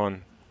 Oh, those are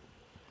fun.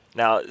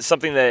 Now,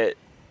 something that,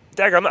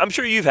 Dagger, I'm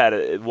sure you've had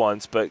it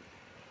once, but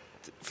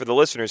for the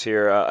listeners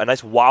here, a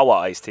nice Wawa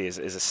iced tea is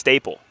a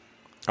staple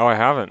Oh, I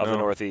haven't. of no. the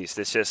Northeast.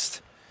 It's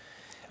just,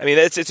 I mean,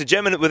 it's a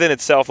gem within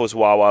itself was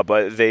Wawa,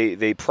 but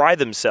they pride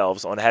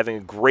themselves on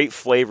having great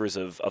flavors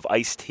of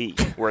iced tea,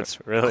 where it's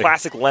Really?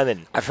 classic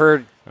lemon, I've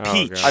heard. Oh,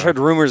 peach. God. I've heard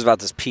rumors about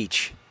this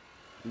peach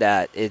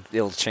that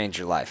it'll change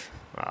your life.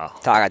 Wow.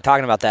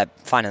 Talking about that,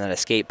 finding that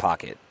escape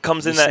pocket.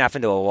 Comes You in that snap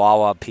into a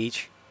Wawa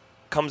peach.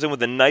 comes in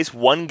with a nice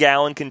 1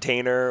 gallon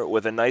container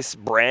with a nice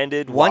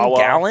branded 1 Wawa.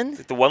 gallon?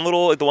 The one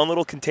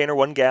little container,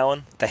 1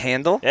 gallon. The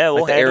handle. Yeah, a little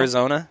like the handle.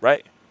 Arizona.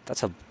 Right.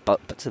 That's a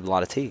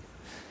lot of tea.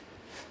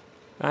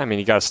 I mean,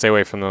 you got to stay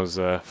away from those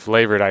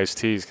flavored iced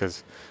teas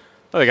because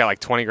they got like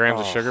 20 grams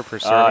of sugar per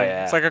serving.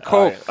 yeah. It's like a Oh,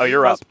 Coke. yeah. Oh,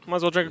 you're up. Might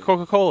as well drink a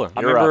Coca-Cola.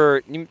 I You're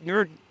up.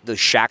 remember the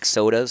Shaq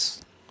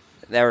sodas.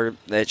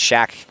 that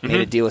Shaq made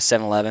a deal with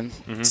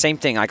 7-Eleven. Same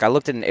thing. Like I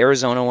looked in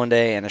Arizona one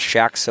day and a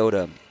Shaq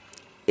soda.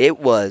 It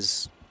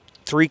was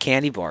 3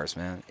 candy bars,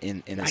 man,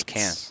 in this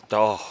can.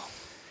 Oh.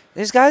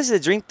 There's guys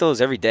that drink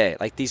those every day.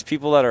 Like these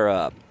people that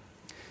are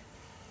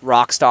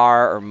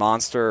Rockstar or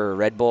Monster or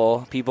Red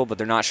Bull people, but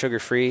they're not sugar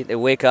free. They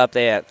wake up,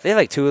 they have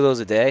like 2 of those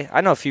a day.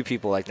 I know a few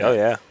people like that. Oh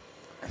yeah.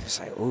 I'm just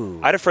like, ooh.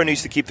 I had a friend who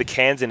used to keep the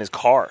cans in his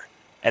car,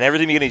 and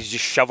everything he could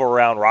just shovel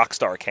around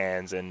Rockstar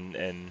cans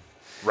and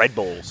Red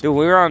Bulls. Dude,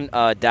 we were on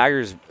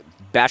Dagger's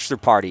bachelor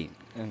party,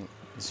 and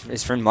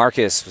his friend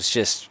Marcus was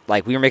just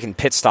like, we were making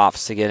pit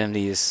stops to get him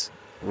these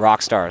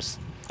Rockstars.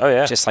 Oh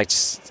yeah. He's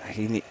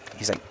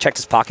like, checked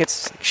his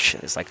pockets. Like,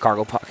 shit, it's like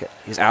cargo pocket.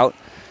 He's out.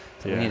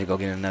 So we need to go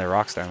get another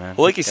Rockstar, man.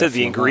 Well, like you said,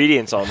 the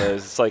ingredients on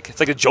those, it's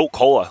like a Jolt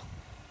Cola.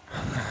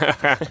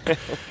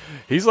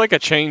 He's like a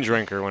chain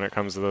drinker when it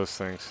comes to those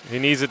things. He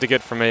needs it to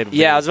get from A to B.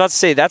 Yeah, I was about to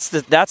say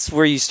that's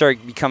where you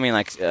start becoming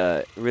like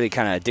really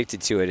kind of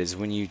addicted to it. Is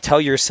when you tell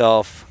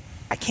yourself,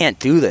 I can't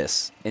do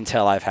this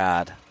until I've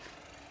had,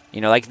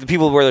 like the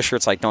people who wear their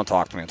shirts like, don't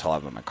talk to me until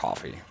I've had my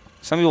coffee.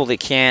 Some people, they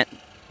can't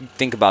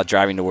think about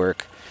driving to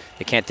work.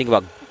 They can't think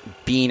about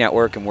being at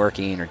work and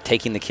working or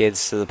taking the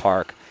kids to the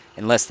park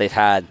unless they've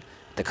had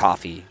the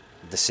coffee,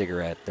 the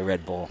cigarette, the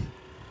Red Bull,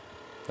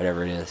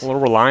 whatever it is. A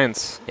little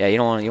reliance. Yeah,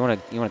 you want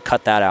to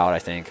cut that out, I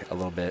think, a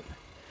little bit.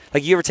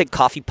 Like, you ever take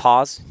coffee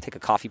pause? Take a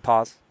coffee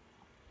pause?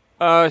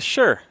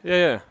 Sure.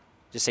 Yeah.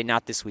 Just say,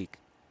 not this week.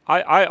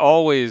 I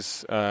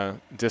always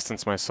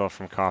distance myself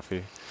from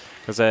coffee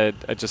because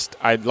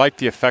I like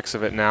the effects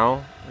of it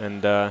now,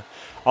 and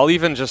I'll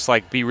even just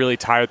like be really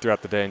tired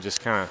throughout the day and just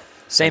kind of.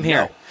 Same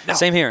here. No.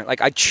 Same here.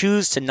 Like, I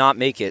choose to not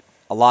make it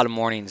a lot of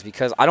mornings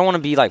because I don't want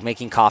to be like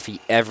making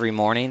coffee every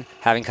morning,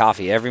 having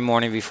coffee every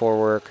morning before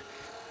work.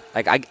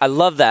 Like, I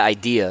love that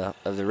idea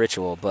of the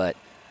ritual, but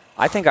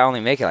I think I only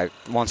make it like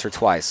once or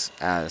twice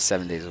out of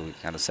 7 days a week,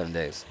 out of 7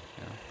 days.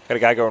 Got a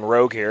guy going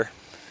rogue here.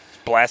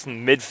 He's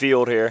blasting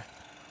midfield here.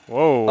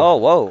 Whoa. Oh,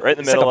 whoa. Right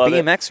in the middle of it.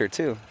 of it's like a BMXer,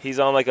 too. He's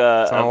on like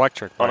an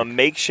electric on bike. a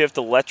makeshift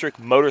electric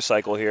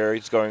motorcycle here.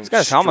 He's going got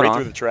his helmet straight on.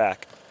 through the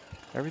track.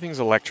 Everything's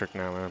electric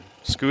now, man.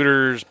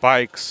 Scooters,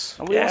 bikes,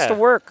 Nobody wants to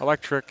work.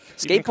 electric,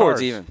 Skateboards,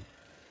 cars. even.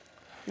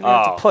 You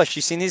don't have to push.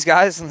 You seen these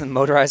guys on the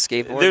motorized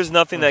skateboard? There's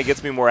nothing that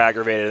gets me more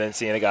aggravated than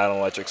seeing a guy on an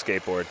electric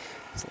skateboard.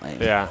 It's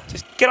lame. Yeah.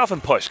 Just get off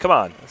and push. Come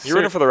on. You're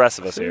in it for the rest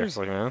of us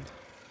Seriously, man.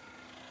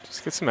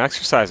 Just get some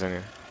exercise in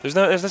you. There's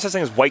no such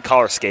thing as white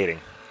collar skating.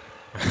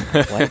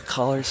 White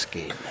collar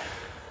skating.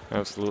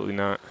 Absolutely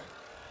not.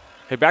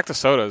 Hey, back to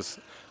sodas.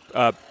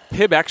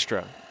 Pib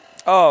Extra.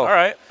 Oh. All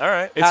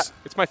right.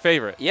 It's my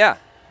favorite. Yeah.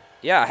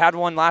 I had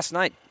one last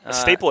night. A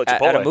staple at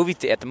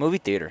Chipotle. At the movie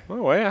theater.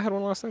 No way, I had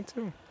one last night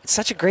too. It's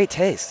such a great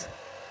taste.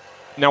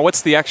 Now,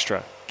 what's the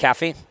extra?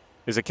 Caffeine.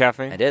 Is it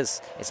caffeine? It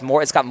is. It's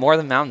more. It's got more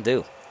than Mountain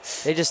Dew.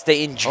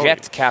 They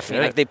inject caffeine.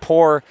 shit. Like they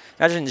pour.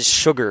 Imagine just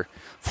sugar.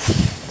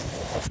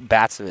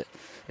 Bats of it.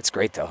 It's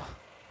great though.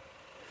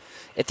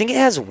 I think it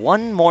has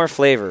one more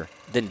flavor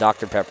than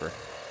Dr. Pepper.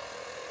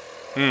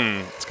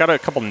 It's got a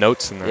couple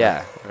notes in there.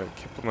 Yeah. I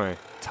can't put my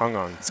tongue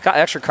on. It's got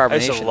extra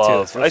carbonation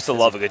too. I used to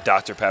love a good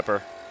Dr.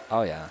 Pepper.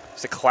 Oh yeah.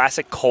 It's a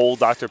classic cold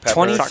Dr. Pepper.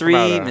 23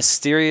 Talk about,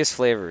 mysterious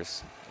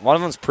flavors. One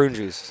of them's prune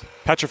juice.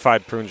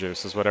 Petrified prune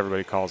juice is what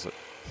everybody calls it.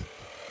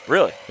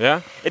 Really?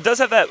 Yeah? It does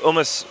have that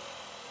almost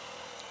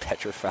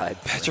Petrified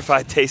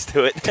taste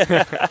to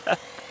it.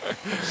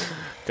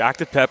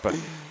 Dr. Pepper.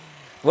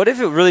 What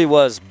if it really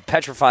was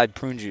petrified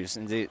prune juice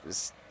and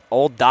this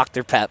old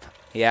Dr. Pep?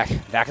 Yeah,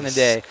 back in the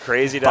day.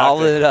 Crazy Bottle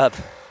doctor. it up.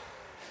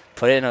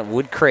 Put it in a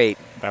wood crate.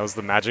 That was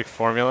the magic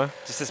formula.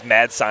 Just this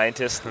mad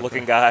scientist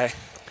looking guy.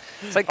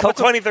 It's like I'll put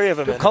 23 of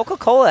them in.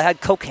 Coca-Cola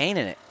had cocaine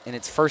in it in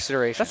its first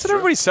iteration. That's what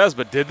everybody says,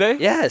 but did they?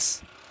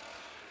 Yes.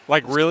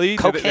 Like, really?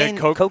 Cocaine,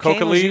 Coca cocaine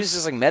was leaves? used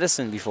as like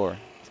medicine before.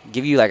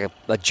 Give you like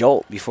a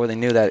jolt before they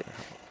knew that it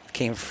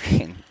came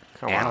freaking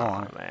Come animal.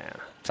 on, man. I'm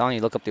telling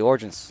you, look up the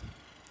origins.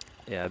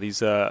 Yeah, these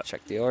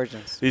Check the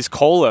origins. these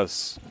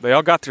colas, they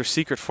all got their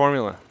secret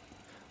formula.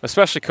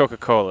 Especially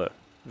Coca-Cola.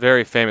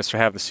 Very famous for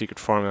having the secret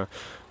formula.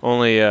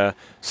 Only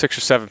 6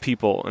 or 7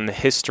 people in the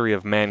history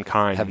of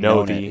mankind Have know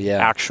known the it, yeah.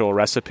 actual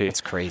recipe.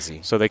 It's crazy.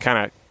 So they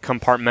kind of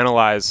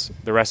compartmentalize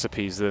the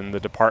recipes in the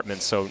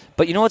department. So,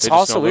 But you know what's they just know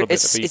also a little weird?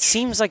 bit of It each.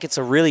 seems like it's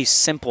a really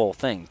simple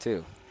thing,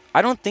 too.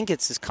 I don't think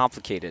it's as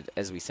complicated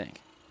as we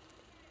think.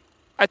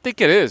 I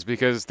think it is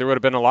because there would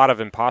have been a lot of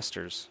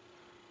imposters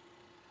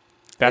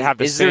that have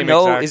the Is same there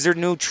no exact. Is there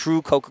no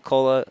true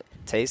Coca-Cola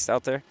taste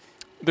out there?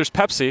 There's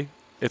Pepsi.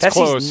 It's Pepsi's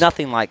close.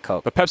 nothing like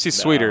Coke. But Pepsi's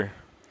sweeter.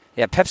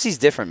 Yeah, Pepsi's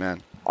different,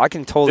 man. I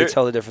can totally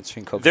tell the difference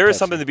between Coke There and is Pepsi.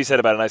 something to be said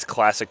about a nice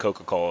classic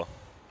Coca-Cola.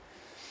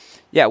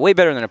 Yeah, way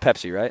better than a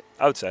Pepsi, right?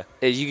 I would say.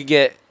 You could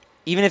get,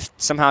 even if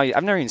somehow,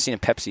 I've never even seen a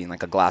Pepsi in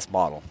like a glass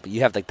bottle, but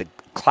you have like the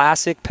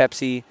classic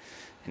Pepsi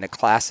and the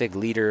classic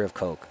liter of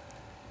Coke.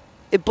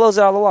 It blows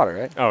it out of the water,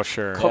 right? Oh,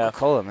 sure.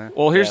 Coca-Cola, man.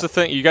 Well, here's Yeah. the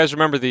thing. You guys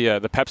remember the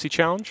Pepsi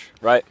challenge?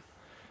 Right.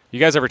 You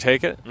guys ever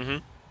take it? Mm-hmm.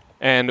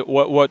 And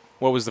what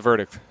was the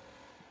verdict?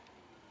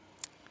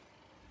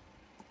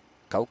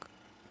 Coke?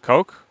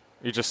 Coke?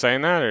 You just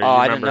saying that, or you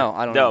I remember? don't know.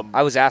 I don't No. know.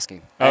 I was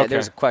asking. Okay.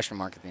 There's a question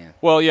mark at the end.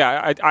 Well,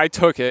 yeah, I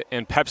took it,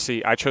 and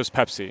Pepsi. I chose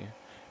Pepsi,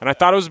 and I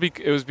thought it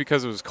was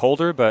because it was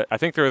colder, but I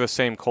think they were the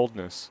same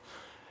coldness.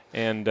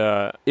 And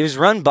It was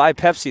run by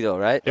Pepsi, though,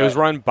 right? it was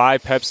run by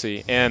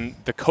Pepsi, and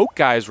the Coke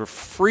guys were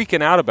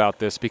freaking out about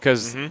this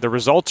because the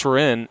results were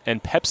in,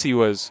 and Pepsi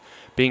was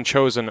being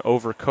chosen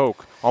over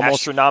Coke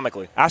almost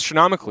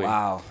astronomically.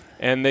 Wow.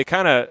 And they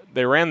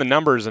ran the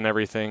numbers and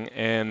everything,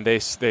 and they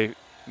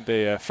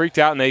freaked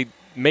out, and they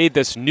made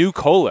this new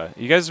cola.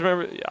 You guys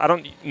remember?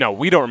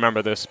 We don't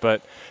remember this,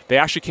 but they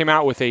actually came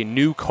out with a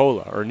new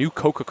cola or new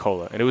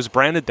Coca-Cola, and it was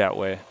branded that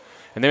way.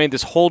 And they made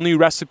this whole new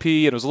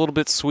recipe, and it was a little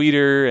bit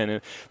sweeter, and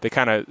they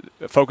kind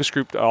of focus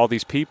grouped all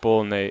these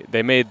people, and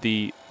they made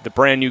the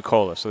brand new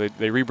cola. So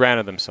they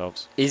rebranded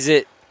themselves. Is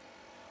it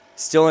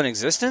still in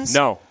existence?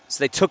 No.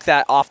 So they took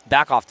that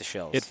back off the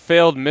shelves. It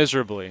failed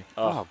miserably.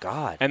 Oh,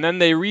 God. And then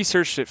they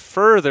researched it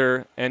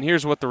further, and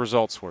here's what the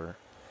results were.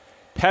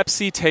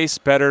 Pepsi tastes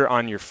better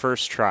on your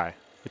first try.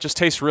 It just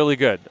tastes really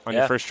good on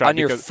your first try. On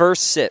your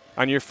first sip.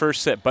 On your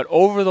first sip. But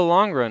over the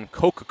long run,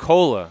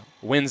 Coca-Cola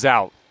wins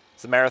out.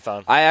 It's a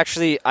marathon. I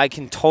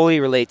can totally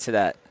relate to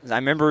that. I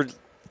remember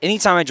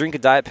anytime I drink a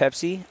Diet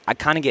Pepsi, I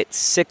kind of get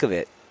sick of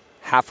it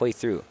halfway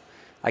through.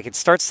 Like, it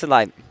starts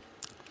to,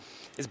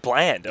 It's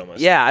bland almost.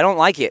 Yeah, I don't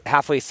like it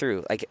halfway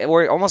through.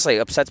 Or it almost,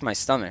 upsets my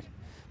stomach.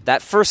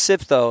 That first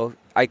sip, though,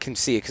 I can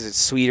see it because it's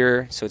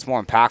sweeter, so it's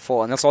more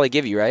impactful, and that's all they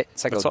give you, right?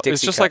 It's like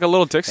It's just like a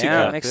little Dixie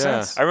Yeah, cup. it makes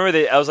sense. I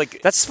remember I was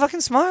like, That's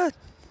fucking smart.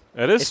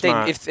 It is If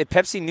smart. if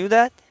Pepsi knew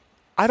that,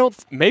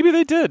 Maybe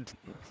they did.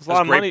 It's a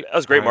lot of money. That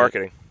was great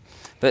marketing.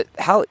 but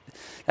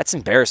that's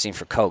embarrassing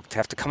for Coke to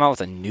have to come out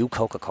with a new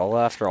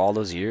Coca-Cola after all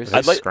those years.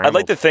 I'd scrambled.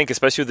 like to think,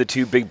 especially with the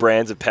two big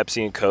brands of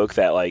Pepsi and Coke,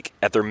 that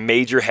at their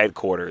major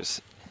headquarters,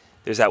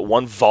 there's that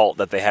one vault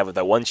that they have with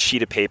that one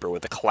sheet of paper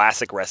with the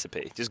classic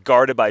recipe, just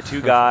guarded by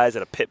two guys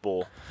at a pit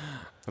bull.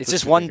 It's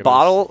just one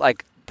bottle,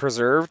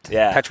 preserved,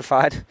 Yeah.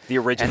 petrified, The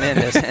original, and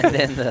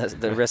then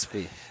the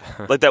recipe.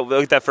 like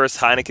that first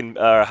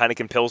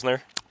Heineken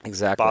Pilsner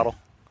Exactly. bottle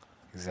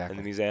in Exactly.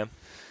 the museum.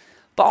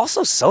 But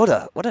also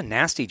soda. What a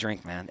nasty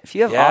drink, man. If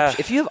you have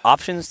if you have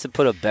options to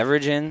put a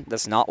beverage in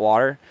that's not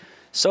water,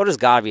 soda's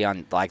got to be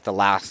on the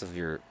last of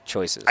your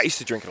choices. I used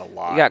to drink it a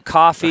lot. You got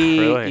coffee,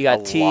 Really? you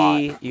got A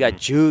tea, lot. you got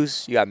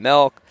juice, you got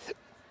milk,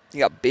 you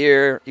got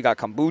beer, you got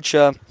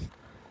kombucha.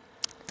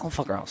 Don't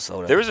fuck around with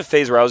soda. There was a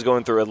phase where I was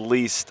going through at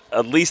least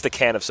a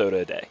can of soda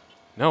a day.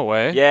 No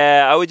way.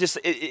 Yeah, I would just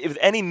with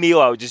any meal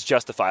I would just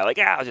justify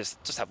I'll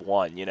just have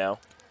one,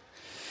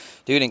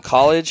 Dude, in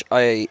college,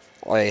 I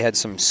had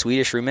some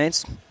Swedish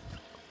roommates.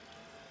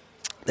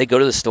 They'd go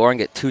to the store and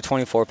get 2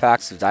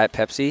 24-packs of Diet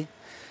Pepsi,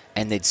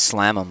 and they'd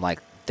slam them like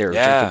they were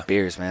drinking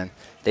beers, man.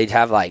 They'd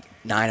have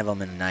 9 of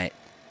them in a night.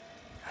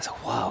 I was like,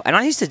 whoa. And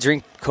I used to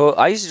drink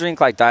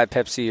Diet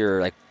Pepsi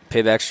or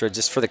Pib Extra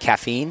just for the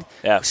caffeine.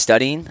 Yeah.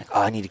 Studying.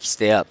 I need to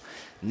stay up.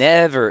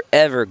 Never,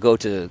 ever go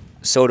to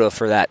soda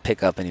for that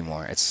pickup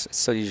anymore. It's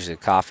so usually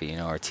coffee,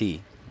 or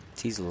tea.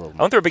 Tea's a little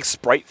I went through a big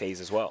Sprite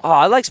phase as well. Oh,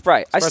 I like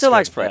Sprite. I still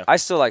like good, Sprite. yeah. I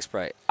still like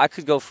Sprite. I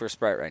could go for a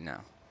Sprite right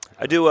now.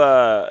 I do.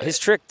 His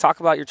trick.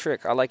 Talk about your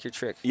trick. I like your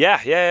trick.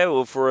 Yeah.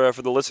 Well, for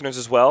the listeners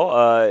as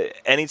well,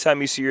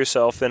 anytime you see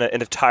yourself in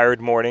a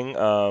tired morning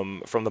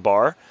from the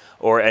bar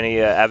or any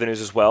avenues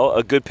as well,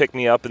 a good pick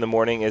me up in the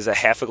morning is a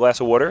half a glass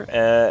of water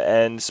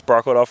and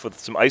sparkle it off with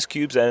some ice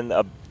cubes and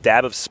a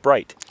dab of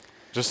Sprite.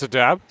 Just a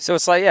dab? So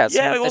it's it's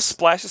a little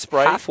splash of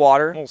Sprite. half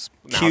water,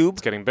 Now cube.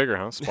 It's getting bigger,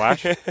 huh?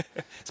 Splash?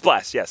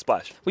 Splash, yeah,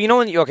 splash. Well, you know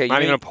when you Not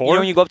even a pour?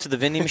 when you go up to the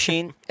vending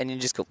machine and you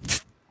just go,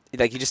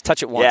 you just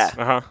touch it once.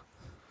 Yeah. Uh-huh.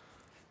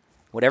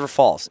 Whatever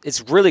falls.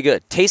 It's really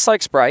good. Tastes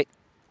like Sprite,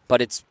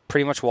 but it's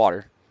pretty much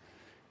water.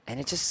 And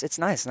it's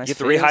nice. Nice Get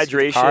the fizz,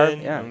 rehydration,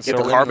 carb, yeah. get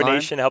the lemon lime.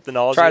 carbonation, help the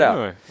knowledge. Try it of out.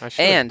 Really? I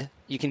should. And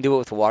you can do it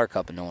with a water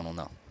cup and no one will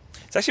know.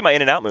 It's actually my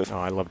In-N-Out move. Oh,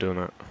 I love doing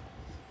that.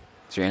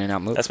 It's your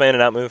In-N-Out move. That's my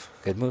In-N-Out move.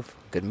 Good move.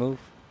 Good move.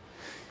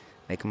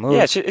 Make a move.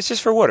 Yeah, it's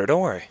just for water.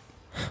 Don't worry.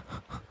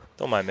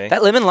 Don't mind me.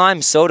 That lemon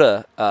lime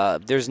soda,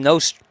 there's no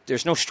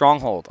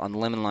stronghold on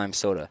lemon lime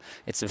soda.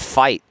 It's a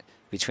fight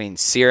between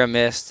Sierra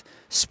Mist,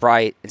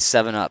 Sprite, and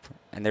 7-Up,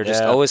 and they're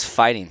just Yeah. always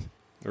fighting.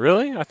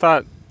 Really? I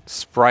thought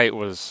Sprite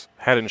was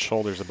head and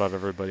shoulders above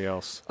everybody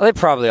else. Well, they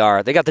probably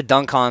are. They got the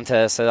dunk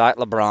contest. They like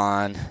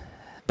LeBron.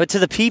 But to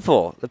the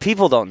people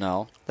don't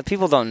know. The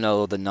people don't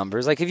know the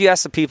numbers. Like, if you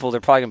ask the people, they're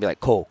probably going to be like,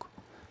 Coke.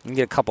 You can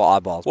get a couple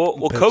oddballs.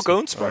 well, Coke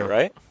owns Sprite,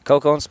 right?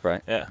 Coke owns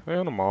Sprite. Yeah. They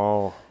own them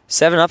all.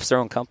 7-Up's their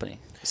own company.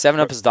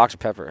 7-Up is Dr.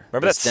 Pepper.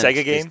 Remember that It's them-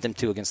 Sega game? It's them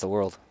two against the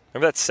world.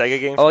 Remember that Sega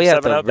game? Oh, from yeah,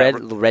 7-Up?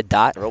 the red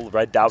dot. The old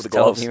red dot with the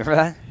Still, gloves. you remember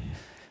that?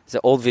 It's an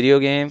old video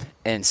game,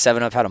 and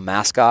 7-Up had a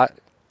mascot,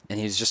 and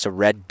he was just a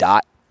red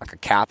dot, like a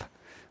cap,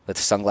 with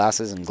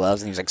sunglasses and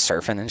gloves, and he was like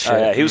surfing and shit. Oh,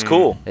 yeah, he was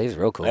cool. He was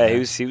real cool. Yeah, man. he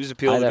was Buy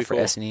appealing to that be for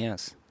cool.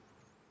 SNES.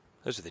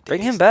 Those are the days.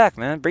 Bring him back,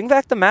 man. Bring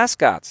back the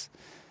mascots.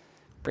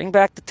 Bring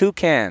back the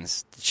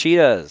toucans, the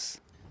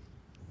cheetahs,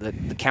 the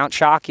Count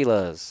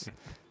Choculas.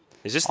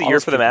 Is this the All year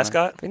those for the people, man.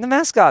 mascot? Bring the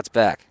mascots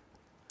back.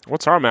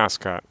 What's our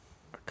mascot?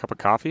 A cup of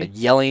A coffee?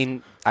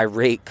 yelling,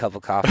 irate cup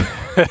of coffee.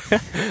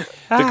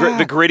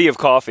 The gritty of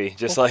coffee,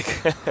 just like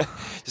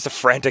just a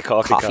frantic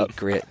coffee cup.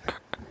 Grit.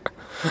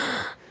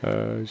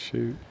 Oh,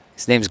 shoot.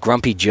 His name's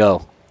Grumpy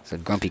Joe. It's a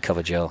Grumpy Cup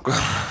of Joe.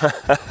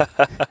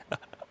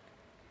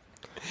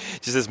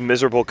 Just this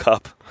miserable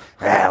cup.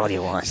 What do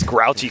you want? This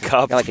grouchy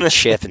cup. Got like a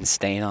chip and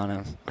stain on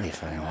him. What do you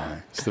fucking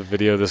want? It's the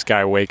video of this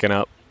guy waking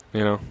up,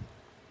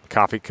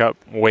 coffee cup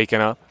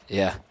waking up.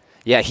 Yeah.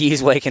 Yeah,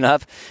 he's waking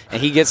up,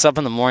 and he gets up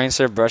in the morning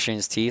instead of brushing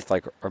his teeth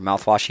or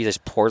mouthwash. He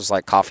just pours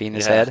like coffee in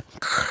his head.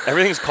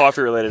 Everything's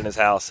coffee related in his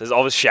house.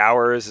 All his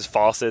showers, his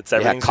faucets,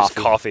 everything's just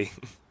coffee.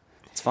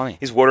 It's funny.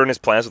 He's watering his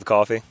plants with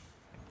coffee.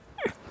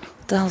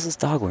 What the hell is this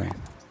dog wearing?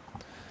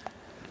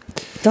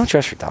 Don't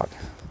dress your dog.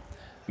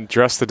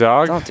 Dress the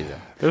dog? Don't do that.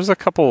 There's a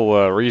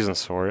couple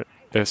reasons for it,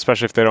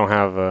 especially if they don't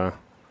have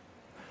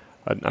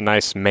a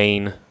nice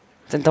mane.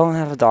 Then don't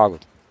have a dog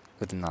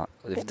with a knot.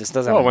 If this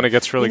doesn't. Well, when it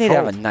gets really cold, you need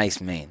cold. to have a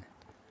nice mane,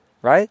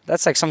 right?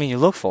 That's like something you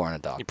look for in a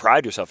dog. You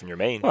pride yourself in your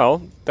mane.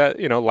 Well,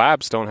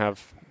 labs don't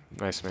have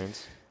nice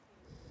manes.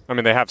 I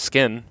mean, they have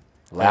skin.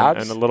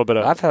 Labs and a little bit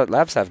of.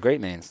 Labs have great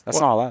manes. That's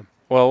not a lab.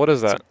 Well, what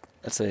is that?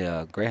 That's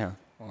a greyhound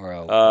or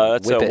a.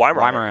 That's a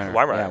Weimaraner.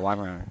 Yeah,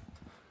 Weimaraner.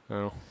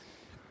 Oh,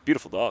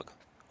 beautiful dog.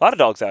 A lot of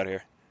dogs out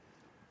here.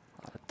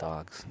 A lot of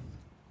dogs.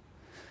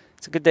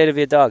 It's a good day to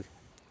be a dog.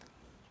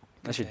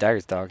 That's your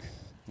Dagger's dog.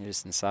 You're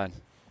just inside.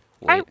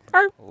 Waiting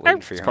for your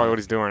that's probably what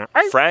he's doing right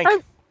now. Frank.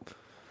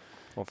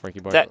 Well, Frankie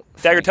Boy.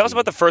 Dagger, tell us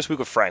about the first week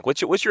with Frank.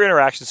 What's your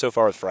interaction so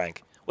far with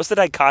Frank? What's the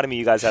dichotomy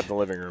you guys have in the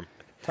living room?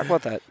 Talk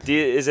about that.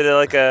 Is it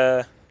like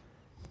a...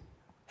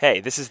 Hey,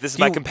 this is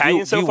my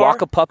companion so far? Do you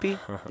walk a puppy?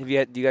 Do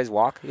you guys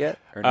walk yet?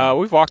 Or no?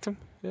 We've walked him.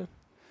 Yeah.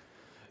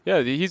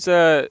 Yeah, he's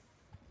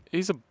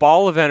a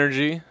ball of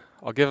energy.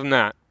 I'll give him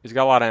that. He's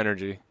got a lot of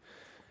energy.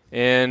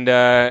 And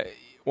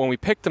when we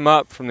picked him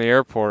up from the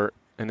airport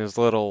in his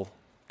little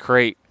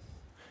crate,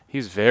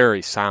 he's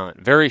very silent,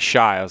 very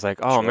shy. I was like,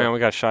 oh, man, we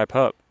got a shy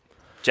pup.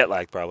 Jet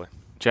lag, probably.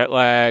 Jet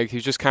lag. He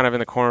was just kind of in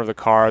the corner of the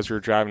car as we were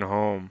driving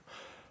home.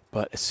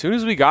 But as soon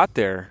as we got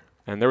there,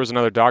 and there was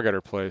another dog at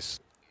our place,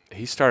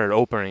 he started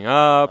opening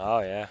up. Oh,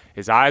 yeah.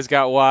 His eyes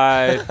got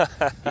wide.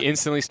 He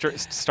instantly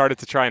started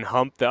to try and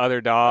hump the other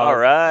dog. All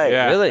right.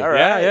 Yeah. Really? All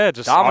right. Yeah.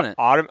 Just dominant.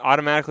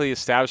 Automatically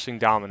establishing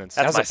dominance.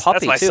 As a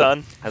puppy, that's my too.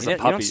 son. As You a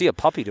don't puppy. see a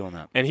puppy doing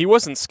that. And he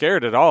wasn't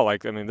scared at all.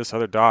 This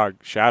other dog,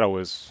 Shadow,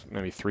 was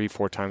maybe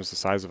 3-4 times the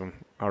size of him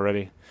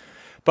already.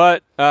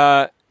 But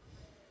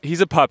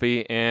he's a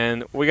puppy,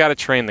 and we got to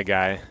train the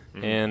guy.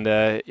 Mm-hmm.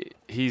 And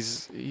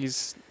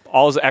he's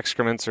all his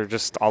excrements are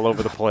just all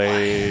over the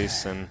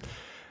place, and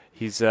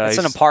it's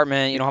an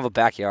apartment. You don't have a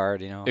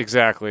backyard.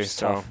 Exactly. It's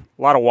So tough.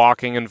 a lot of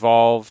walking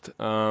involved.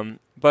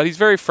 But he's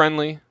very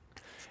friendly,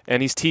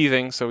 and he's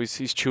teething, so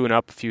he's chewing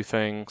up a few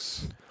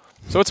things.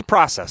 So it's a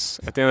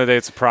process. At the end of the day,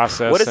 it's a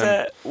process.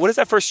 What does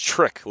that first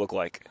trick look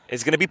like?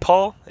 Is it going to be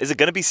paw? Is it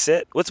going to be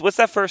sit? What's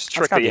that first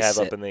trick that you have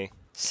up in the...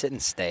 Sit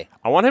and stay.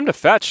 I want him to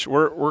fetch.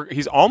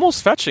 He's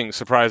almost fetching,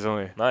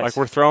 surprisingly. Nice. Like,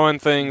 we're throwing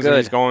things, and Good.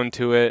 he's going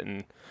to it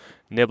and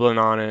nibbling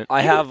on it.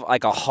 I have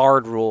like a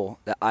hard rule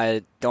that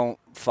I don't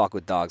fuck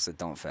with dogs that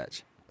don't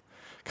fetch.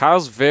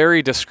 Kyle's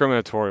very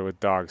discriminatory with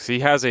dogs. He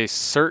has a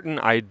certain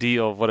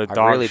ideal of what a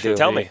dog really should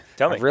do. be.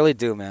 Tell me. I really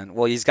do, man.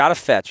 Well, he's got to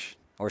fetch,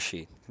 or she.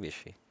 It can be a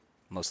she,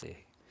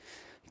 mostly.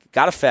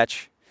 Got to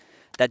fetch.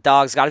 That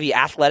dog's got to be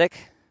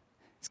athletic.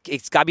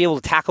 It's got to be able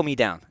to tackle me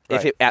down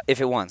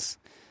if it wants.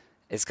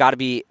 It's got to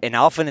be an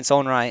alpha in its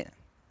own right,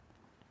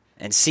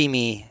 and see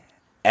me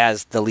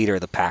as the leader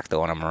of the pack,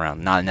 though, when I'm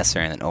around, not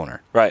necessarily an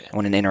owner. Right.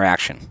 When an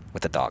interaction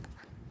with the dog,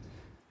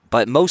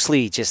 but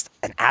mostly just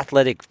an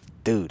athletic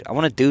dude. I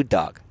want a dude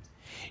dog.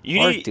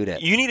 You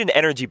need an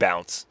energy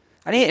bounce.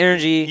 I need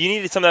energy. You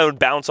need something that would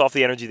bounce off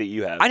the energy that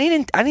you have. I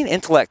need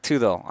intellect too,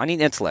 though. I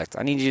need intellect.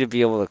 I need you to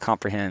be able to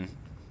comprehend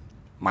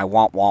my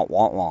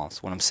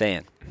wants, what I'm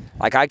saying.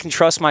 Like, I can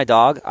trust my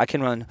dog. I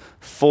can run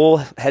full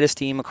head of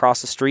steam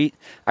across the street.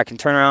 I can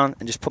turn around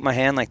and just put my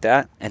hand like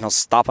that, and he'll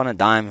stop on a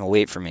dime and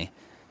wait for me.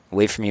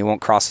 He won't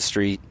cross the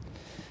street.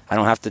 I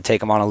don't have to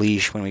take him on a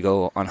leash when we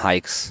go on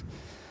hikes.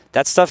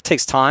 That stuff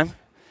takes time.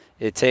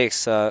 It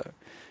takes, I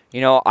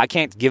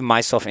can't give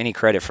myself any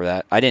credit for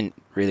that. I didn't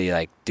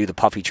really, do the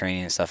puppy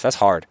training and stuff. That's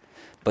hard.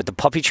 But the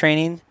puppy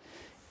training,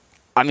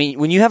 I mean,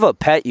 when you have a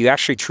pet, you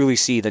actually truly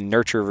see the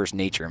nurture versus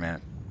nature,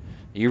 man.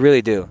 You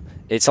really do.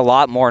 It's a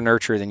lot more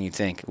nurture than you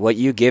think. What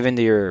you give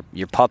into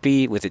your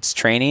puppy with its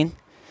training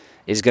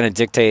is going to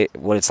dictate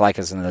what it's like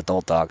as an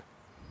adult dog.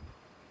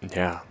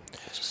 Yeah.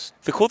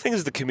 The cool thing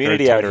is the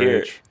community out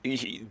here.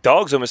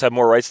 Dogs almost have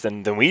more rights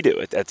than we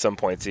do at some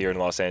points here in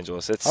Los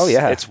Angeles.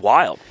 It's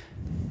wild.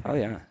 Oh,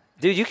 yeah.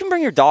 Dude, you can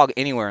bring your dog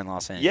anywhere in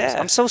Los Angeles. Yeah.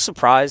 I'm so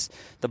surprised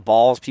the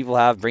balls people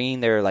have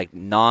bringing their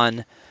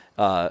non-assistive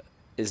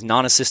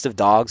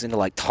dogs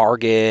into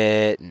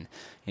Target and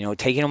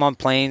taking them on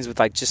planes with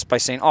just by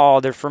saying, oh,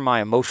 they're for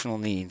my emotional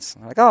needs.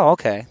 I'm like, oh,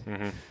 okay.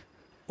 Mm-hmm.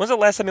 When's the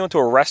last time you went to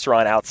a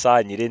restaurant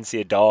outside and you didn't see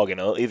a dog in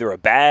either a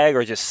bag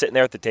or just sitting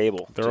there at the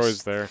table? They're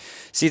always there.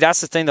 See, that's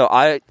the thing,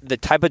 though. The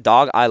type of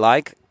dog I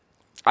like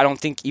I don't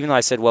think, even though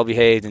I said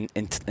well-behaved and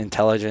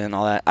intelligent and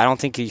all that, I don't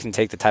think you can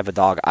take the type of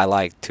dog I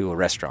like to a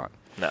restaurant.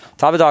 No. The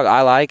type of dog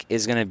I like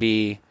is going to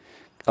be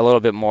a little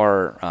bit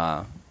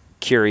more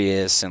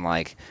curious and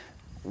like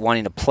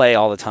wanting to play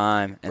all the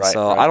time. And Right,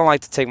 so right. I don't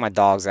like to take my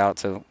dogs out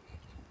to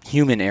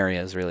human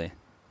areas, really.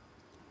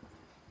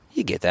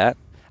 You get that.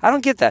 I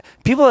don't get that.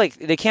 People, like,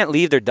 they can't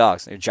leave their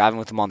dogs. They're driving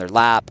with them on their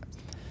lap.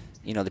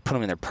 You know, they put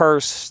them in their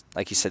purse.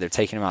 Like you said, they're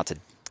taking them out to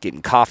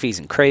getting coffees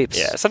and crepes.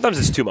 Yeah, sometimes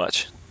it's too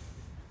much.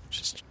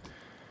 Just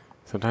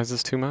Sometimes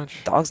it's too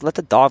much. dogs, let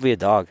the dog be a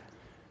dog.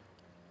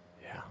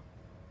 Yeah.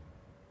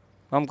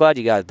 Well, I'm glad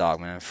you got a dog,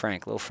 man.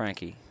 Frank, little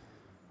Frankie.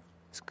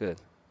 It's good.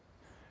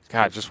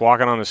 God, just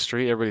walking on the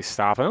street, everybody's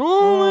stopping.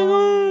 Oh my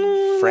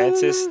God.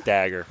 Francis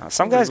Dagger.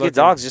 Some guys get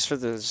dogs just for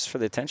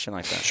the attention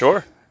like that.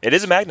 Sure. It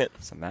is a magnet.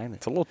 It's a magnet.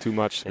 It's a little too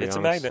much. To be It's a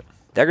honest. magnet.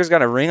 Dagger's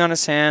got a ring on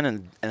his hand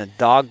and a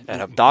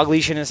dog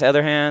leash in his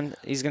other hand.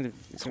 He's gonna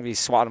be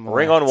swatting them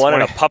away. Ring on one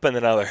and a 20. pup in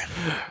another.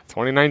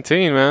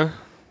 2019, man.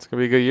 It's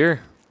gonna be a good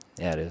year.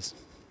 Yeah, it is.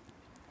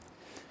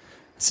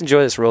 Let's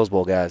enjoy this Rose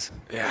Bowl, guys.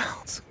 Yeah.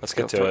 Let's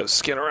get to throw it. the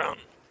skin around.